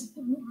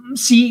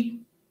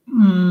see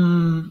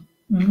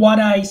what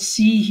I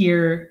see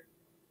here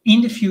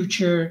in the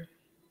future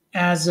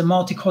as a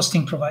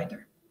multi-hosting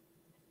provider.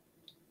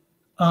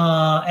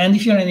 And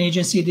if you're an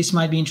agency, this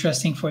might be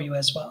interesting for you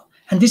as well.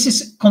 And this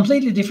is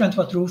completely different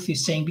what Ruth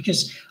is saying,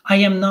 because I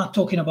am not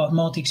talking about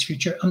Mautic's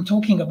future. I'm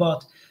talking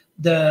about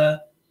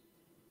the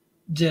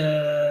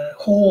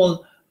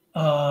whole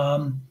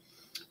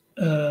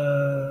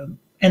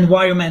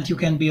environment you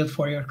can build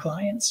for your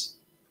clients.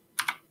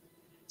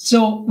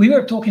 So we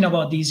were talking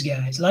about these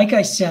guys. Like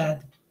I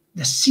said,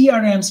 the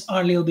CRMs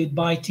are a little bit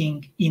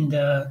biting in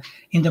the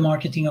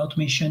marketing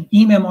automation.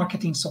 Email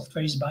marketing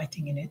software is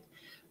biting in it.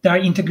 There are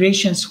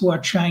integrations who are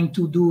trying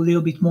to do a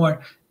little bit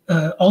more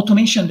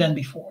automation than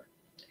before.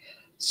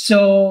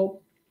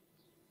 So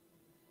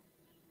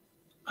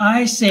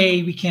I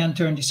say we can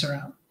turn this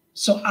around.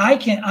 So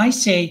I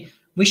say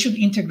we should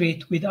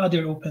integrate with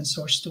other open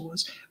source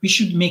tools. We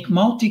should make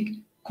Mautic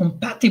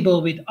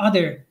compatible with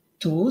other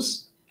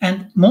tools,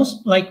 and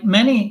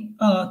many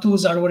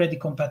tools are already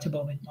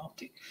compatible with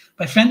Mautic.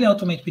 By Friendly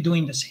Automate, we're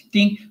doing the same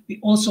thing. We're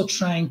also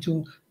trying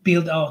to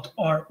build out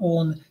our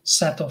own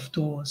set of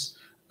tools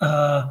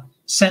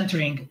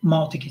centering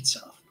Mautic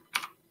itself.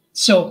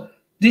 So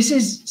this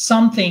is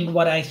something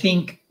what I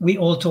think we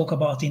all talk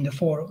about in the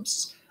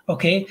forums.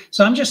 Okay,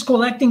 so I'm just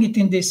collecting it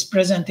in this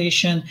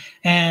presentation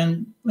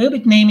and a little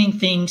bit naming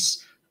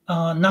things.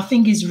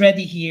 Nothing is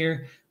ready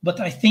here, but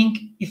I think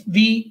if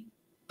we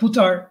put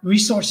our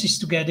resources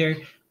together,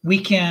 we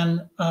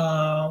can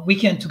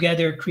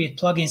together create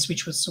plugins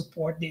which would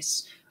support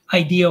this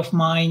idea of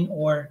mine,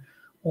 or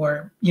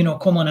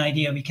common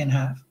idea we can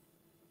have.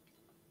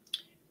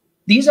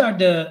 These are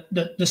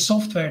the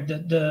software,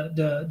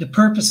 the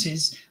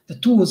purposes, the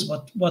tools,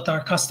 what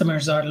our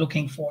customers are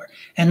looking for,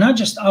 and not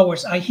just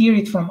ours. I hear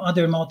it from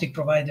other Mautic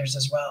providers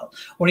as well.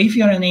 Or if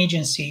you're an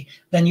agency,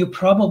 then you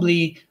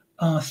probably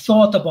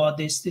thought about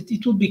this, that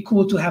it would be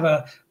cool to have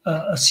a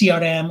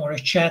CRM or a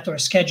chat or a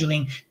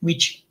scheduling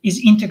which is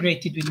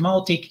integrated with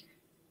Mautic,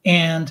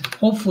 and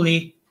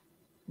hopefully,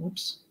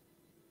 oops.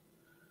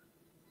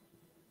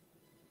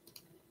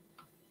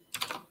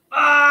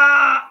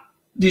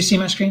 Do you see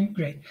my screen?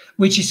 Great.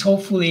 Which is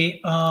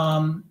hopefully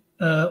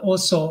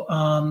also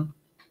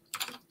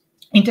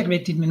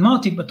integrated with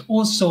Mautic, but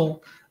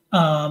also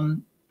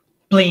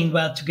playing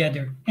well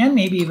together, and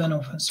maybe even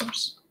open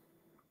source.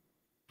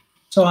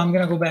 So I'm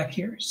going to go back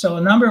here. So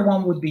number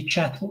one would be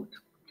Chatwood,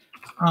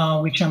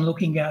 which I'm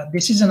looking at.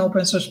 This is an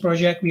open source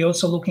project. We're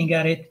also looking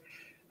at it.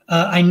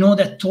 I know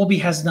that Toby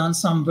has done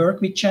some work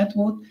with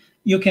Chatwood.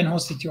 You can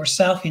host it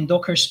yourself in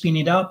Docker, spin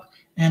it up,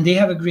 and they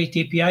have a great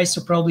API.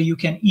 So probably you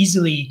can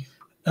easily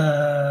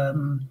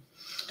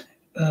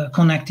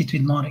connect it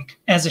with Mautic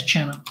as a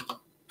channel.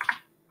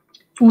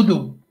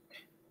 Udo.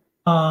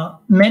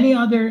 Many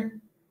other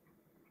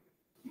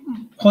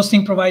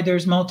hosting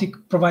providers, Mautic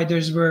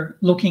providers were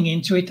looking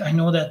into it. I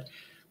know that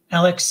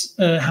Alex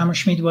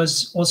Hammerschmidt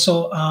was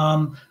also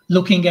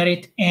looking at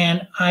it,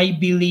 and I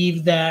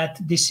believe that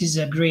this is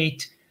a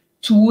great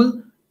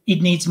tool.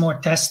 It needs more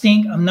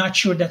testing. I'm not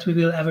sure that we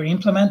will ever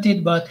implement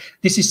it, but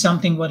this is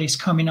something what is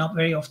coming up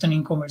very often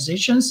in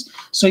conversations.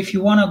 So if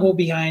you want to go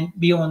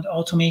beyond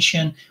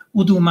automation,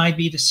 Odoo might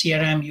be the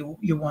CRM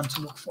you want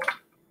to look for.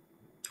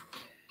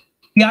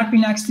 ERP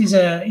Next is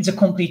a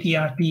complete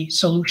ERP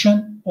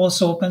solution,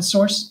 also open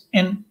source.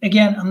 And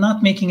again, I'm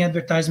not making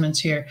advertisements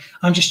here.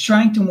 I'm just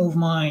trying to move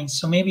minds.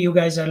 So maybe you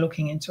guys are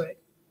looking into it.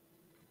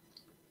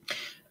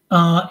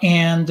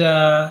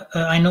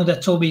 I know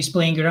that Toby is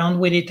playing around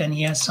with it and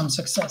he has some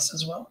success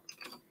as well.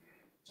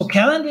 So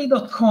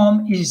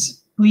calendly.com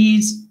is,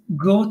 please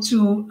go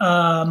to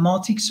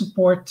Mautic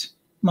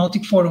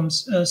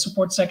forums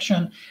support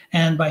section,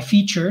 and by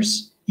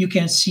features, you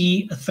can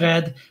see a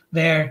thread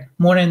where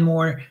more and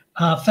more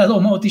fellow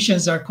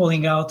Mauticians are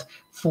calling out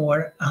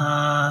for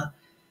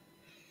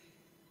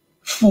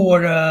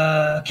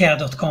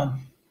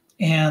care.com.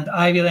 And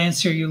I will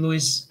answer you,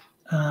 Luis,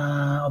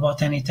 about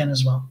N8N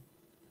as well.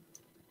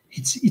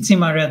 It's in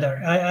my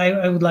radar.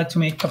 I would like to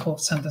make a couple of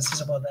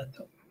sentences about that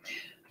though.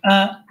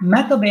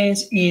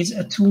 Metabase is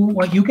a tool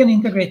what you can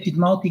integrate with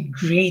Mautic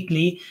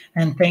greatly,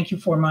 and thank you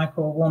for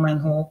Michael Woman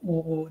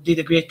who did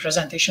a great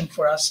presentation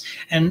for us.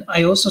 And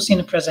I also seen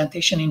a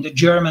presentation in the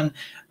German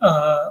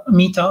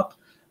meetup.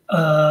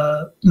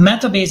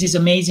 Metabase is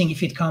amazing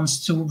if it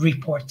comes to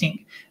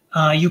reporting.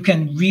 You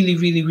can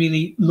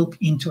really look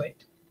into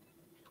it,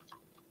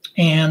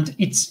 and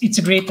it's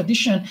a great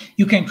addition.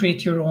 You can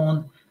create your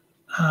own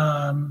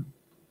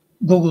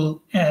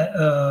Google,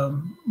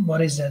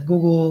 what is that?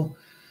 Google,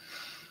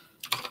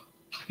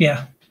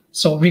 yeah,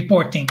 so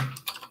reporting.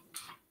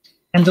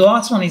 And the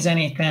last one is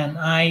N8N.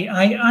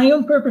 I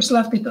on purpose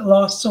left it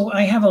last, so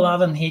I have a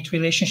love and hate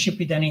relationship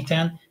with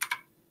N8N.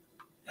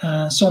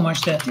 So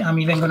much that I'm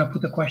even going to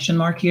put a question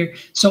mark here.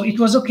 So it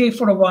was okay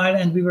for a while,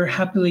 and we were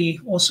happily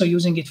also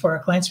using it for our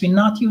clients. We're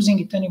not using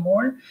it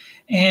anymore.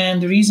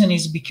 And the reason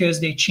is because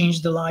they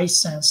changed the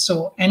license.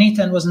 So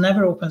N8N was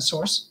never open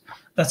source.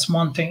 That's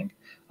one thing.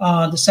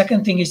 The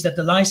second thing is that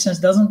the license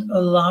doesn't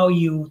allow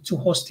you to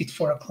host it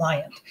for a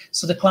client.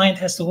 So the client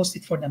has to host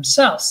it for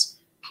themselves,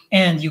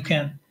 and you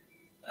can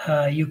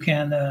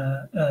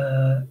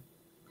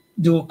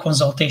do a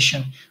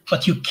consultation,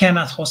 but you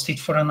cannot host it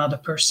for another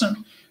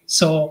person.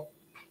 So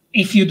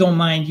if you don't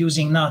mind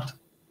using not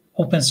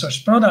open source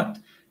product,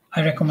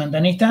 I recommend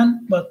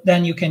N8N, but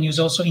then you can use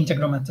also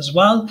Integromat as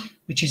well,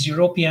 which is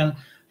European.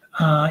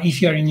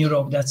 If you're in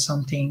Europe, that's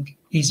something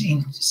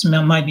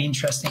might be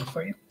interesting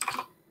for you.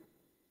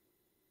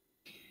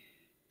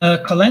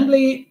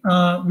 Calendly,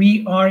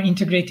 we are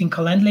integrating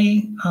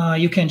Calendly.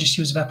 You can just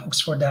use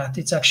webhooks for that.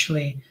 It's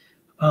actually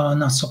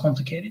not so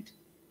complicated.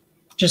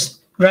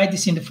 Just write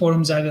this in the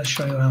forums. I will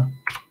show you how.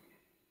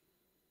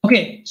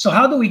 Okay, so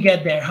how do we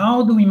get there?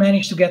 How do we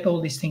manage to get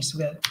all these things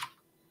together?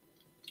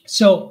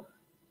 So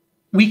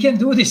we can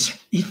do this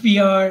if we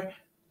are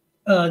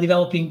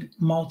developing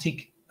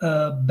Mautic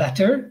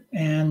better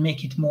and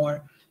make it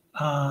more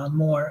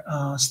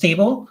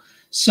stable.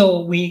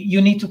 So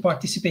you need to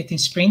participate in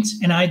sprints,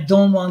 and I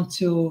don't want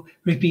to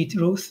repeat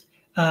Ruth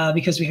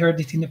because we heard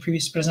it in the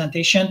previous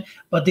presentation,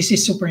 but this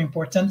is super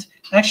important.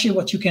 Actually,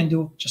 what you can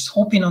do, just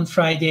hop in on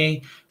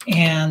Friday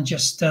and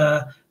just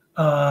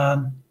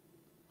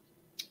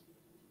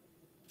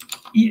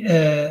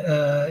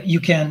you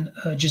can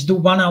just do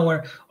 1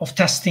 hour of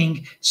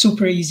testing,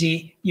 super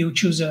easy. You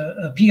choose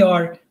a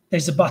PR,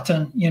 there's a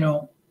button,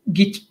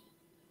 Git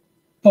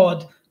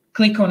pod,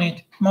 click on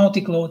it,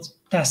 Mautic loads,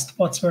 test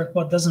what's worked,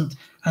 what doesn't,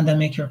 and then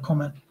make your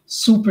comment.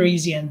 Super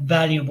easy and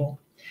valuable.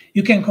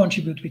 You can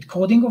contribute with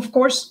coding, of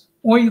course,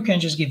 or you can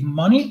just give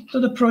money to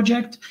the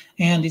project,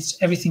 and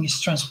everything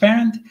is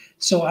transparent.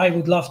 So I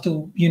would love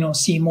to,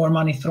 see more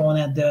money thrown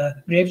at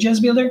the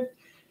GraveJS builder.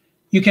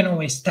 You can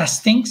always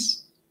test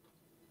things,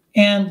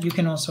 and you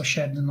can also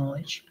share the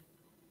knowledge.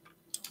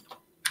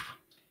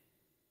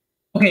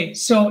 Okay,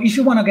 so if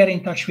you want to get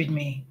in touch with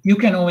me, you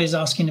can always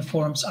ask in the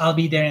forums. I'll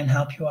be there and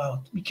help you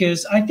out,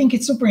 because I think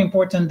it's super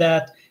important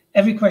that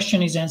every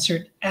question is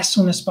answered as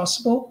soon as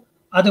possible.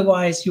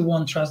 Otherwise, you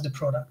won't trust the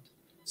product.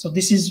 So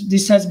this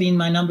has been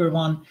my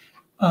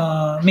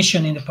 #1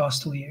 mission in the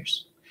past 2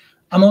 years.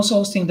 I'm also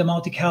hosting the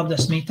Mautic Help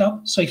Desk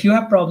Meetup. So if you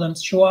have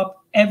problems, show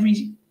up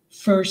every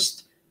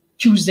first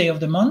Tuesday of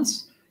the month.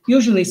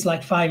 Usually it's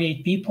like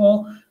 5-8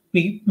 people.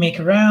 We make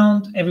a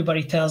round.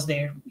 Everybody tells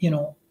their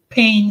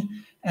pain,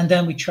 and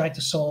then we try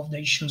to solve the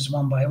issues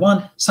one by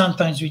one.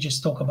 Sometimes we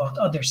just talk about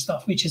other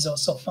stuff, which is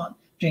also fun.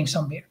 Drink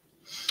some beer.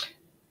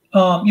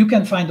 You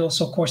can find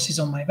also courses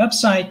on my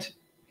website.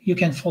 You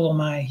can follow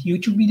my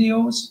YouTube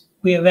videos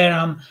where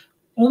I'm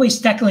always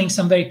tackling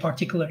some very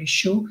particular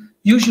issue,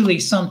 usually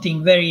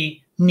something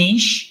very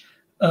niche,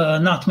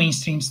 not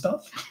mainstream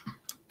stuff.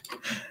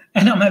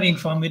 And I'm having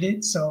fun with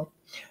it. So,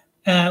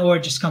 or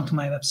just come to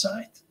my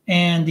website.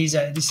 And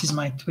this is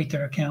my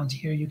Twitter account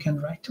here. You can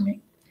write to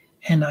me.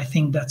 And I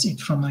think that's it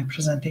from my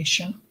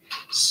presentation.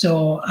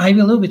 So I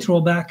will a little bit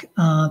roll back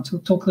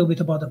to talk a little bit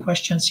about the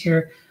questions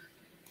here.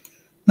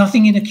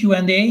 Nothing in the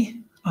Q&A.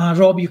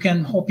 Rob, you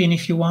can hop in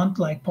if you want,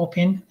 like pop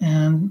in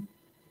and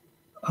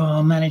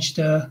manage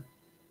the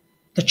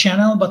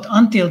channel. But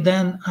until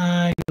then,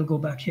 I will go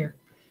back here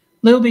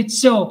a little bit.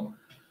 So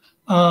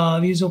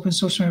we use open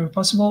source whenever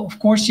possible. Of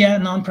course, yeah,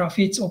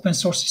 nonprofits, open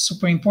source is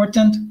super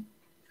important.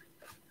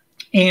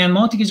 And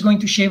Mautic is going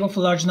to shave off a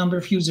large number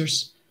of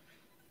users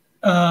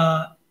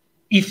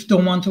if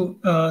don't want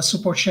to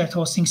support shared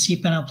hosting,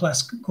 cPanel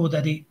plus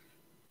GoDaddy.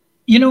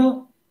 You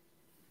know,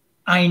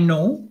 I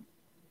know,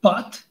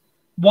 but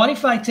what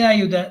if I tell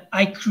you that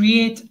I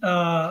create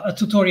a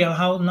tutorial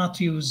how not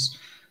to use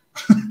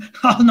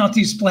how not to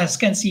use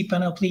Plesk and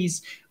cPanel,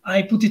 please?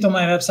 I put it on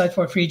my website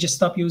for free. Just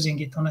stop using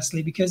it,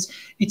 honestly, because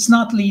it's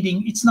not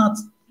leading. It's not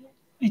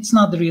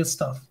the real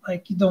stuff.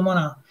 Like you don't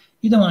wanna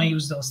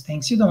use those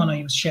things. You don't wanna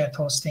use shared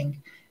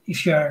hosting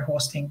if you are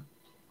hosting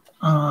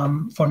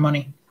for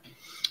money,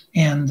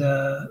 and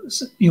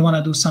you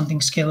wanna do something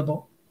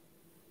scalable.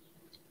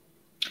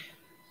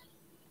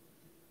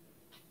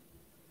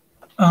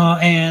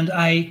 And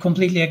I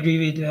completely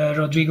agree with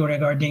Rodrigo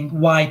regarding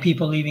why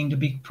people leaving the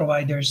big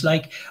providers.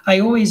 Like I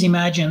always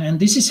imagine, and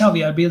this is how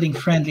we are building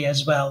Friendly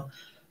as well.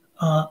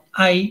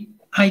 I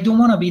don't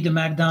want to be the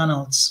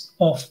McDonald's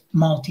of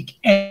Mautic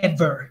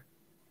ever.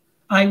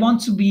 I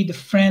want to be the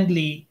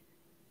friendly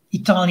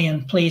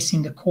Italian place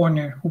in the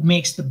corner who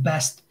makes the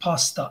best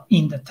pasta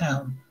in the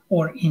town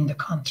or in the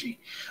country,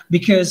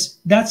 because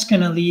that's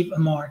going to leave a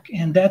mark,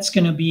 and that's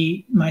going to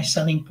be my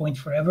selling point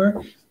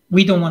forever.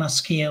 We don't want to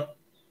scale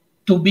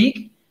too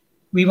big.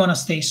 We want to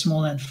stay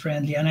small and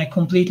friendly. And I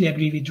completely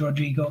agree with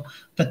Rodrigo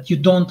that you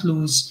don't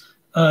lose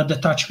the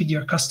touch with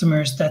your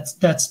customers.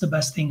 That's the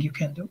best thing you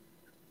can do.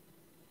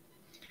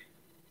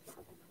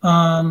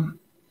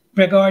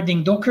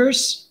 Regarding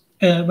Dockers,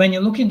 when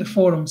you look in the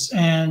forums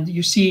and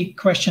you see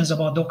questions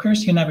about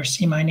Dockers, you never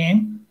see my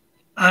name.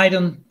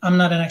 I'm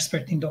not an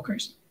expert in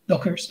Dockers.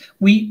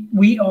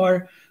 We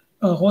are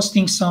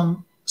hosting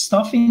some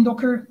stuff in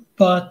Docker,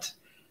 but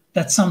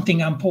that's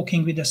something I'm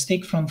poking with a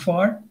stick from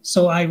far.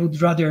 So I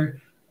would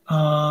rather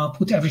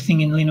put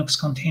everything in Linux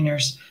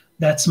containers.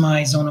 That's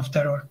my zone of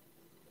terror.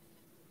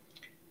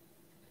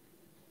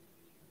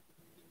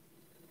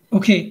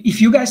 Okay, if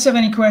you guys have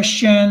any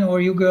question, or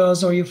you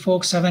girls or you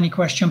folks have any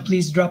question,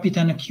 please drop it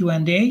in the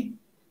Q&A.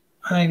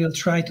 I will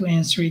try to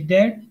answer it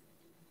there.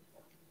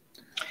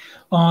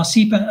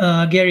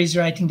 Gary is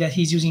writing that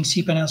he's using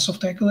cPanel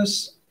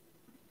Softaculous.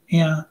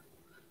 Yeah.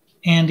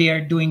 And they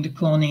are doing the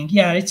cloning.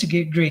 Yeah, it's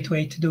a great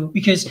way to do,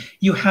 because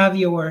you have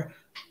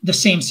the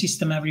same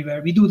system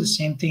everywhere. We do the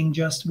same thing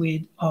just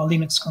with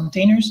Linux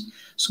containers.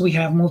 So we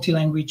have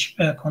multi-language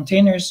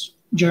containers,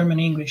 German,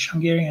 English,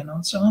 Hungarian,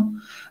 and so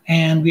on.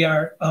 And we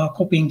are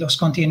copying those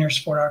containers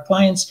for our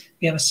clients.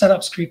 We have a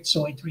setup script,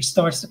 so it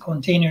restarts the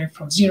container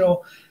from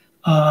zero.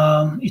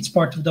 It's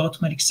part of the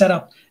automatic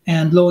setup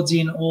and loads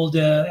in all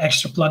the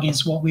extra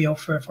plugins what we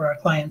offer for our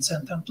clients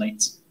and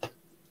templates.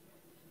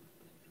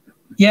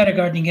 Yeah,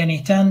 regarding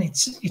NA10,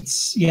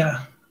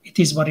 it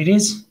is what it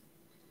is.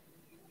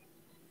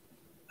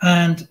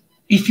 And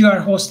if you are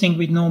hosting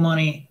with no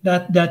money,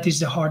 that is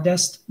the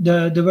hardest.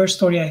 The worst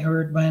story I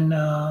heard when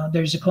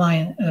there's a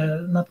client,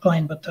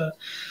 but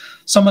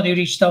somebody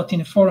reached out in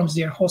the forums.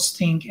 They're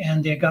hosting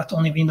and they got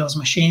only Windows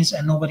machines,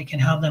 and nobody can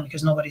help them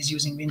because nobody's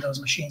using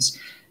Windows machines,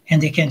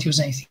 and they can't use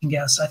anything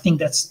else. I think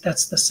that's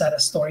the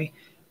saddest story.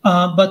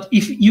 But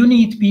if you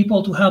need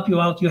people to help you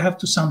out, you have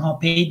to somehow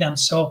pay them.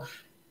 So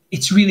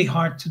it's really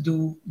hard to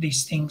do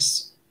these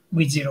things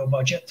with zero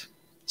budget.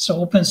 So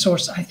open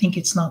source, I think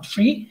it's not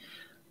free,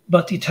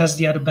 but it has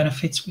the other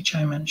benefits which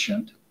I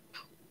mentioned.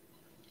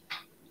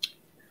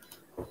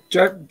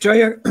 Joe,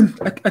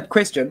 a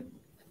question.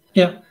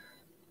 Yeah.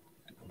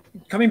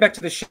 Coming back to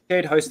the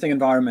shared hosting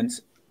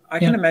environment, I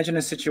can imagine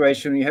a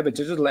situation where you have a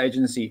digital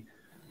agency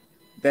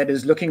that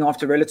is looking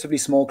after relatively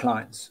small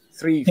clients,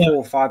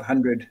 300, 400,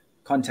 500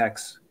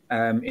 contacts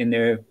in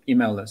their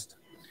email list.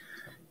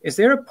 Is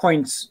there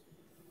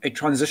a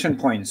transition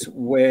point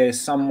where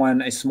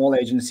a small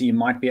agency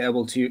might be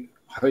able to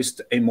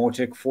host a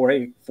Mautic for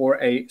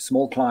a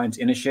small client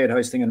in a shared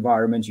hosting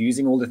environment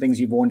using all the things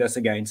you've warned us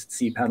against,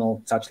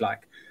 cPanel, such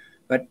like,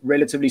 but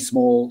relatively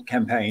small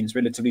campaigns,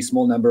 relatively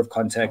small number of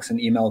contacts and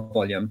email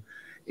volume?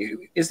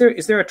 Is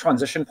there a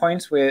transition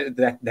point where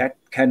that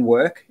can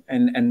work,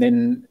 and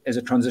then as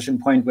a transition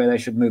point where they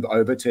should move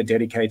over to a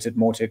dedicated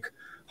Mautic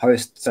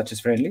host such as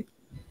Friendly?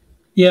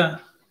 Yeah.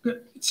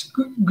 It's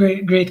a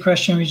great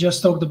question. We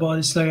just talked about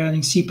this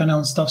regarding cPanel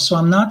and stuff. So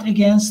I'm not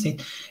against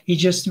it.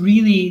 It's just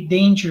really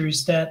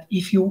dangerous that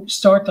if you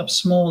start up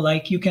small,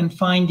 like you can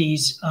find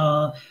these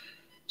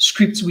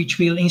scripts which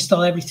will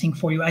install everything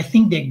for you. I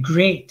think they're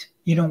great.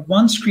 You know,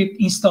 one script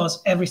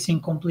installs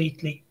everything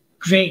completely.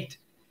 Great.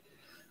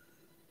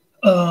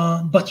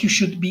 But you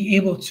should be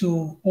able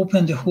to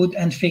open the hood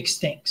and fix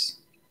things.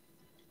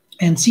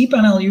 And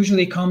cPanel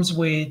usually comes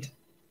with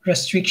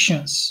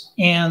restrictions.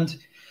 And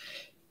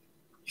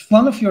if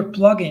one of your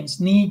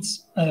plugins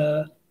needs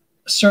a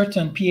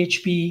certain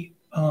PHP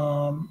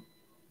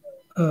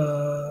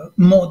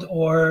mode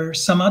or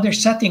some other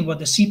setting what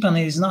the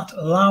cPanel is not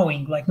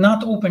allowing, like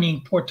not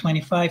opening port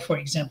 25, for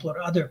example,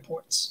 or other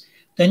ports,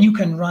 then you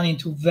can run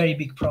into very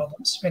big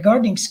problems.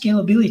 Regarding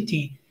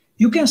scalability,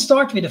 you can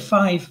start with a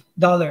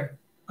 $5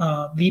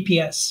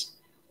 VPS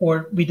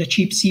or with the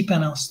cheap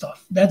cPanel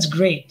stuff. That's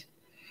great.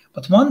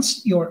 But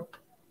once your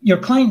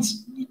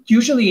clients,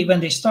 usually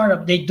when they start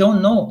up, they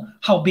don't know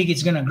how big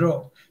it's going to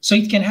grow. So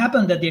it can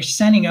happen that they're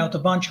sending out a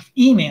bunch of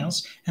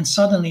emails and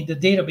suddenly the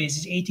database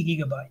is 80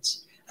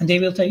 gigabytes. And they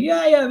will tell you,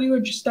 yeah, we were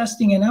just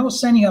testing and I was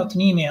sending out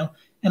an email,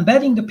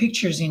 embedding the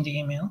pictures in the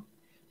email.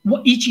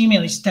 Each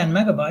email is 10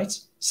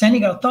 megabytes,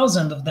 sending out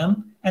thousands of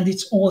them, and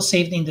it's all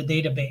saved in the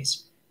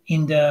database,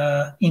 in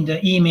the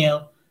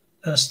email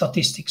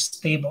statistics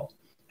table.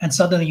 And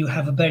suddenly you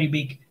have a very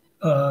big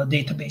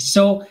database.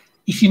 So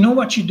if you know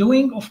what you're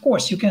doing, of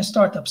course, you can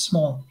start up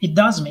small. It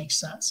does make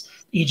sense.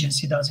 The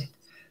agency does it.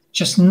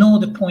 Just know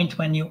the point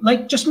when you,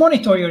 like, just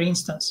monitor your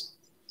instance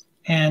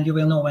and you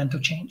will know when to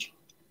change.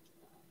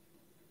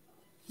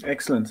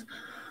 Excellent.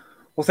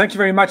 Well, thank you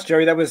very much,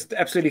 Jerry. That was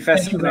absolutely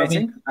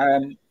fascinating.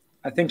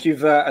 I think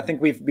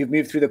we've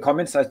moved through the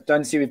comments. I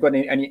don't see we've got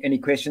any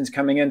questions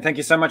coming in. Thank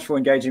you so much for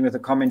engaging with the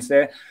comments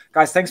there,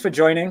 guys. Thanks for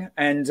joining.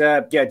 And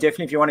yeah,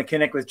 definitely, if you want to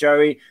connect with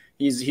Joey,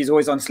 he's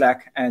always on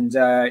Slack and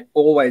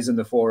always in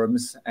the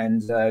forums.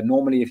 And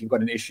normally, if you've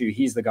got an issue,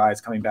 he's the guy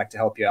that's coming back to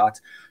help you out.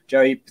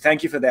 Joey,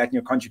 thank you for that and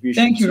your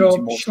contribution. Thank you,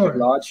 Rob. Sure.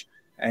 Large.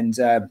 And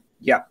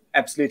yeah,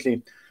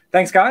 absolutely.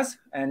 Thanks, guys.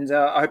 And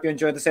I hope you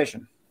enjoyed the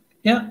session.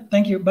 Yeah,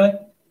 thank you.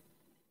 Bye.